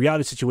 because the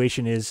reality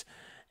situation is,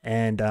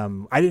 and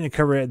I didn't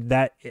cover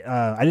that.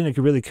 I didn't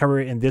really cover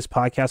it in this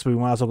podcast, but we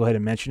might as well go ahead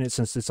and mention it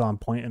since it's on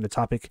point in the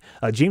topic.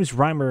 James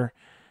Reimer,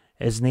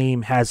 his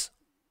name has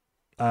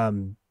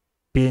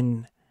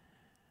been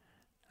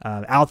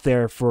out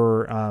there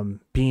for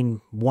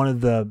being one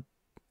of the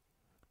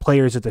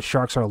players that the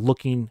Sharks are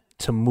looking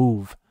to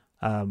move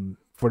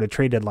for the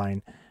trade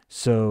deadline.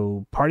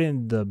 So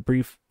pardon the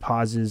brief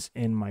pauses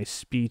in my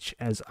speech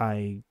as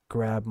I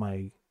grab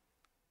my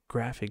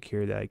graphic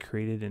here that I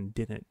created and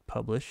didn't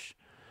publish.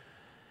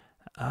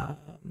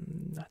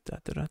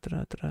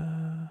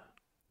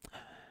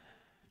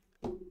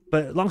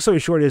 But long story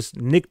short is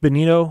Nick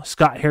Bonino,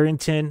 Scott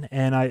Harrington,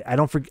 and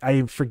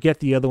I forget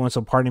the other one,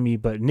 so pardon me,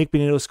 but Nick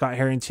Bonino, Scott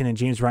Harrington, and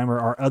James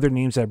Reimer are other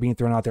names that are being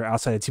thrown out there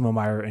outside of Timo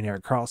Meier and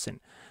Erik Karlsson.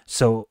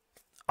 So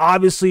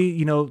obviously,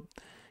 Kaapo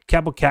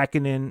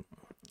Kähkönen,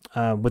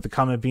 with the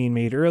comment being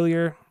made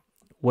earlier,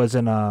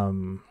 wasn't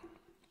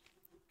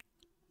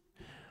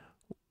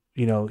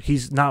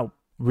he's not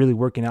really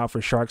working out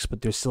for Sharks,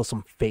 but there's still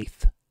some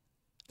faith.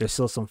 There's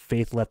still some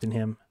faith left in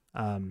him,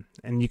 and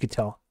you could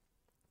tell.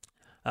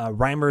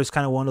 Reimer is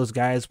kind of one of those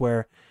guys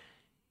where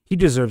he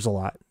deserves a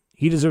lot.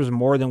 He deserves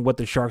more than what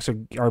the Sharks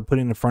are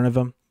putting in front of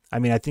him. I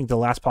mean, I think the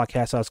last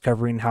podcast I was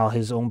covering how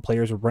his own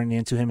players were running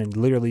into him and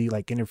literally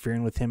like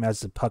interfering with him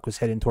as the puck was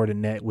heading toward the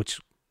net, which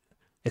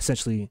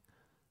essentially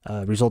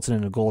resulted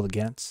in a goal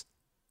against.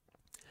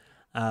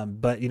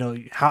 But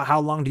how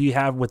long do you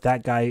have with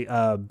that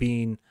guy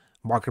being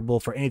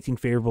marketable for anything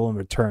favorable in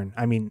return?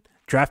 I mean,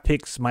 draft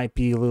picks might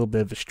be a little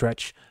bit of a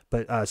stretch,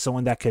 but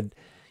someone that could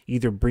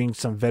either bring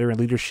some veteran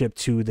leadership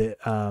to the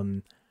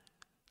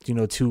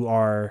to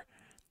our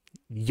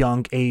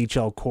young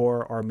AHL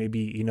core, or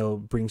maybe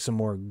bring some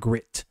more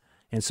grit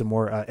and some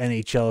more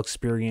NHL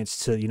experience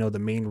to the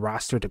main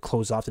roster to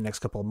close off the next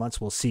couple of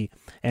months. We'll see.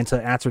 And to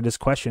answer this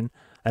question,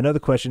 another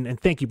question, and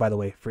thank you, by the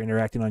way, for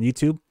interacting on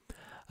YouTube.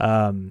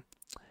 And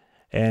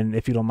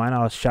if you don't mind,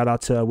 I'll shout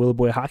out to Willow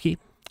Boy Hockey,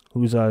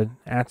 who's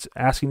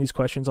asking these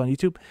questions on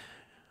YouTube.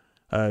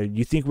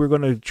 You think we're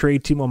going to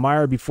trade Timo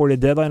Meier before the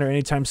deadline or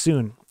anytime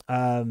soon?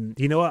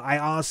 You know what? I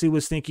honestly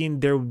was thinking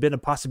there would have been a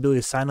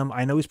possibility to sign him.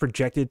 I know he's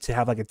projected to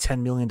have like a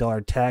 $10 million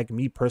tag.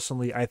 Me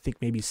personally, I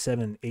think maybe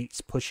 7-8's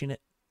pushing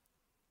it.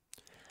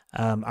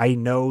 I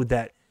know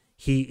that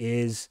he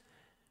is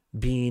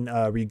being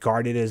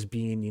regarded as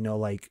being,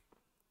 like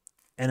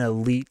an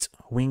elite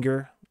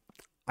winger.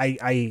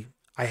 I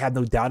have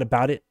no doubt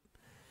about it.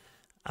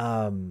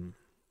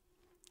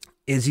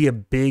 Is he a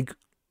big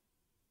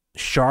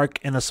shark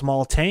in a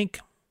small tank?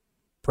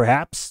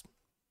 Perhaps.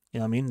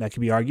 That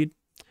could be argued.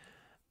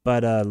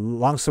 But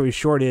long story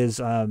short is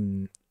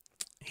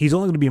he's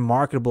only going to be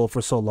marketable for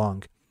so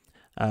long.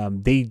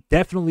 They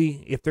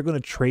definitely, if they're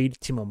going to trade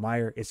Timo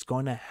Meier, it's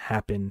going to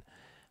happen,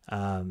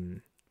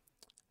 I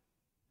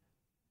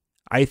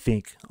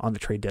think, on the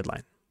trade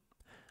deadline.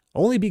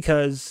 Only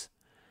because,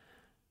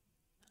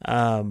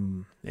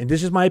 and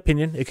this is my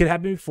opinion, it could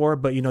happen before,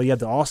 but, you have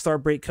the All-Star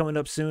break coming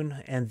up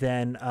soon. And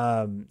then,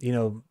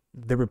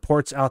 the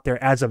reports out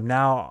there as of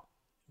now,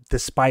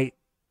 despite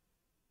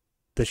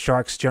the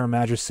Sharks general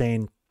manager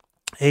saying,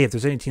 hey, if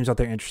there's any teams out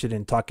there interested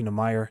in talking to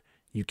Meier,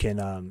 you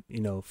can,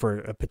 for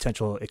a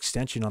potential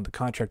extension on the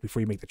contract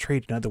before you make the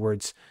trade. In other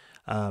words,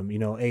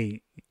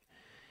 hey,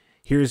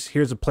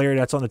 here's a player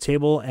that's on the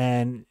table,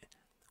 and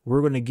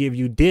we're going to give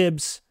you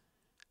dibs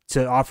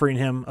to offering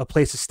him a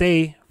place to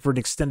stay for an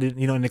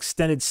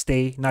extended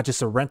stay, not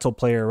just a rental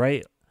player,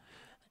 right?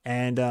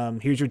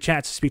 And here's your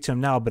chance to speak to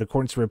him now. But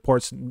according to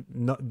reports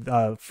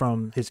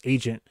from his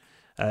agent,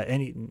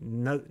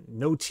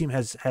 no team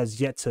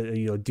has yet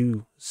to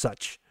do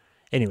such.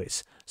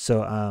 Anyways,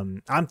 so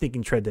I'm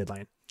thinking trade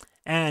deadline,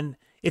 and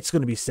it's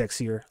going to be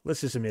sexier. Let's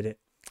just admit it.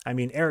 I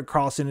mean, Erik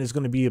Karlsson is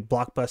going to be a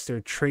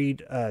blockbuster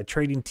trade.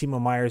 Trading Timo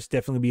Meier is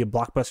definitely be a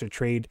blockbuster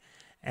trade.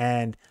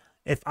 And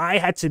if I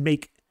had to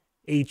make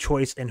a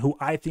choice and who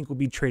I think will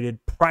be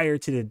traded prior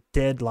to the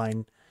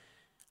deadline,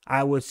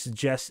 I would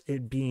suggest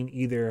it being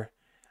either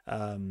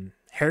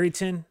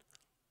Harrington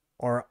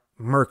or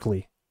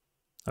Merkley.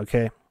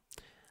 Okay,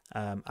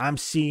 I'm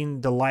seeing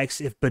the likes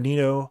if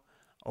Bonino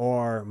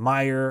or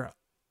Meier.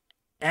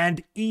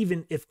 And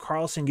even if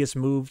Karlsson gets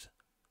moved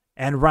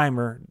and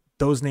Reimer,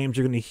 those names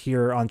you're going to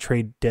hear on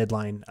trade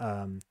deadline,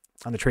 pardon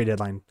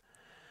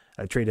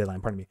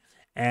me.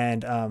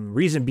 And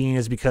reason being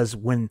is because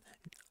if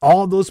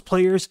all those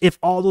players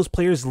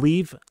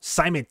leave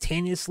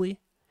simultaneously,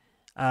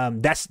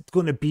 that's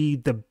going to be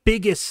the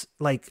biggest,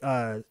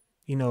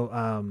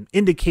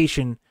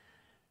 indication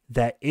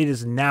that it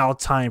is now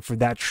time for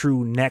that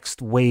true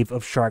next wave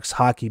of Sharks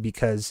hockey.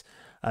 Because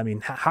I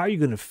mean, how are you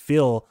going to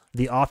fill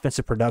the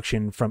offensive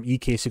production from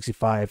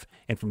EK65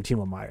 and from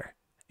Timo Meier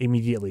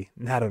immediately?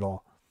 Not at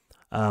all.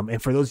 And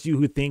for those of you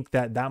who think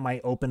that might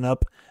open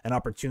up an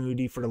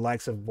opportunity for the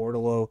likes of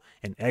Bordeleau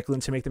and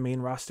Eklund to make the main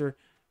roster,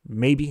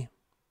 maybe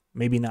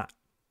not.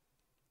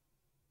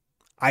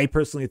 I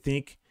personally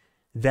think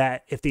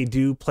that if they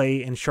do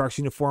play in Sharks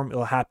uniform,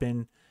 it'll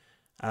happen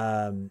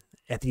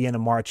at the end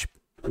of March,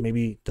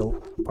 maybe the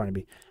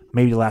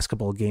last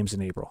couple of games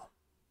in April.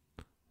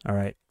 All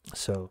right,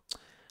 so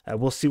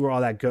we'll see where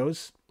all that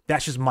goes.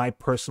 That's just my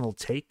personal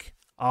take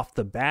off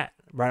the bat,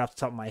 right off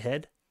the top of my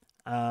head.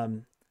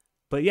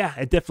 But yeah,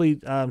 it definitely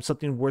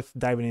something worth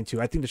diving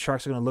into. I think the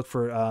Sharks are going to look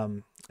for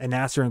an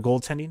answer in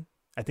goaltending.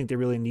 I think they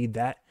really need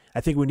that. I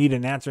think we need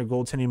an answer in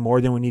goaltending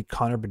more than we need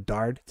Connor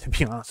Bedard, to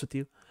be honest with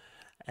you.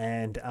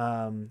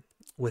 And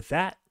with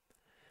that,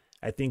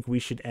 I think we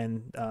should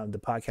end the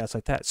podcast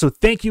like that. So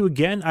thank you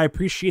again. I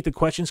appreciate the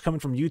questions coming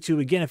from YouTube.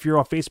 Again, if you're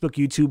on Facebook,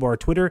 YouTube, or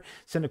Twitter,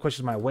 send the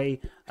questions my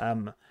way.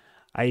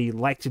 I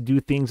like to do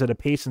things at a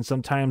pace, and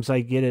sometimes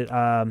I get it,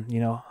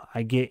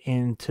 I get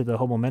into the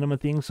whole momentum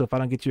of things. So if I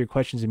don't get to your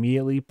questions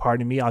immediately,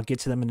 pardon me, I'll get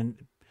to them in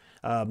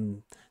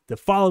the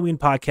following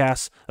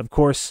podcast. Of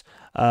course,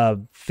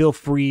 feel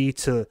free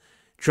to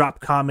drop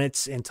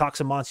comments and talk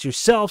amongst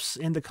yourselves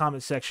in the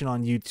comment section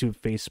on YouTube,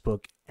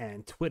 Facebook,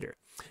 and Twitter.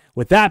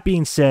 With that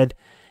being said,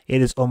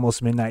 it is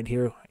almost midnight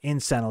here in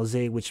San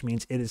Jose, which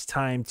means it is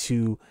time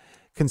to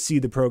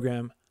concede the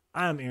program.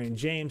 I'm Aaron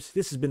James.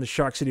 This has been the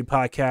Shark City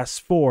Podcast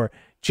for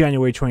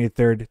January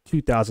 23rd,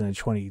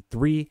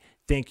 2023.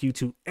 Thank you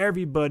to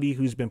everybody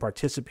who's been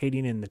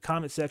participating in the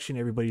comment section,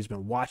 everybody who's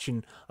been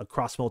watching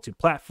across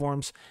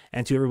multi-platforms,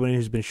 and to everybody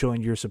who's been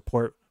showing your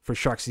support for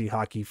Shark City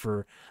Hockey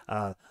for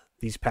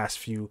these past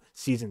few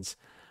seasons.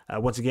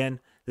 Once again,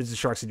 this is the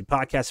Shark City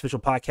Podcast, official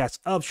podcast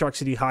of Shark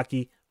City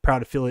Hockey,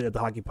 proud affiliate of the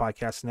Hockey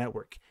Podcast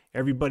Network.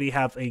 Everybody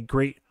have a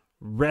great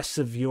rest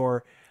of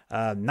your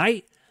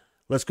night.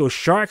 Let's go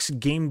Sharks.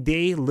 Game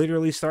day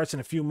literally starts in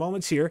a few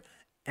moments here.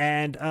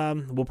 And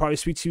we'll probably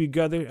speak to each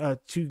other.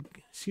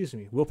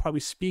 We'll probably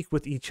speak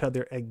with each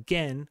other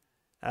again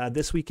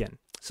this weekend.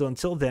 So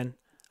until then,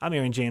 I'm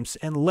Aaron James,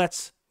 and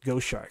let's go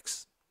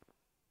Sharks.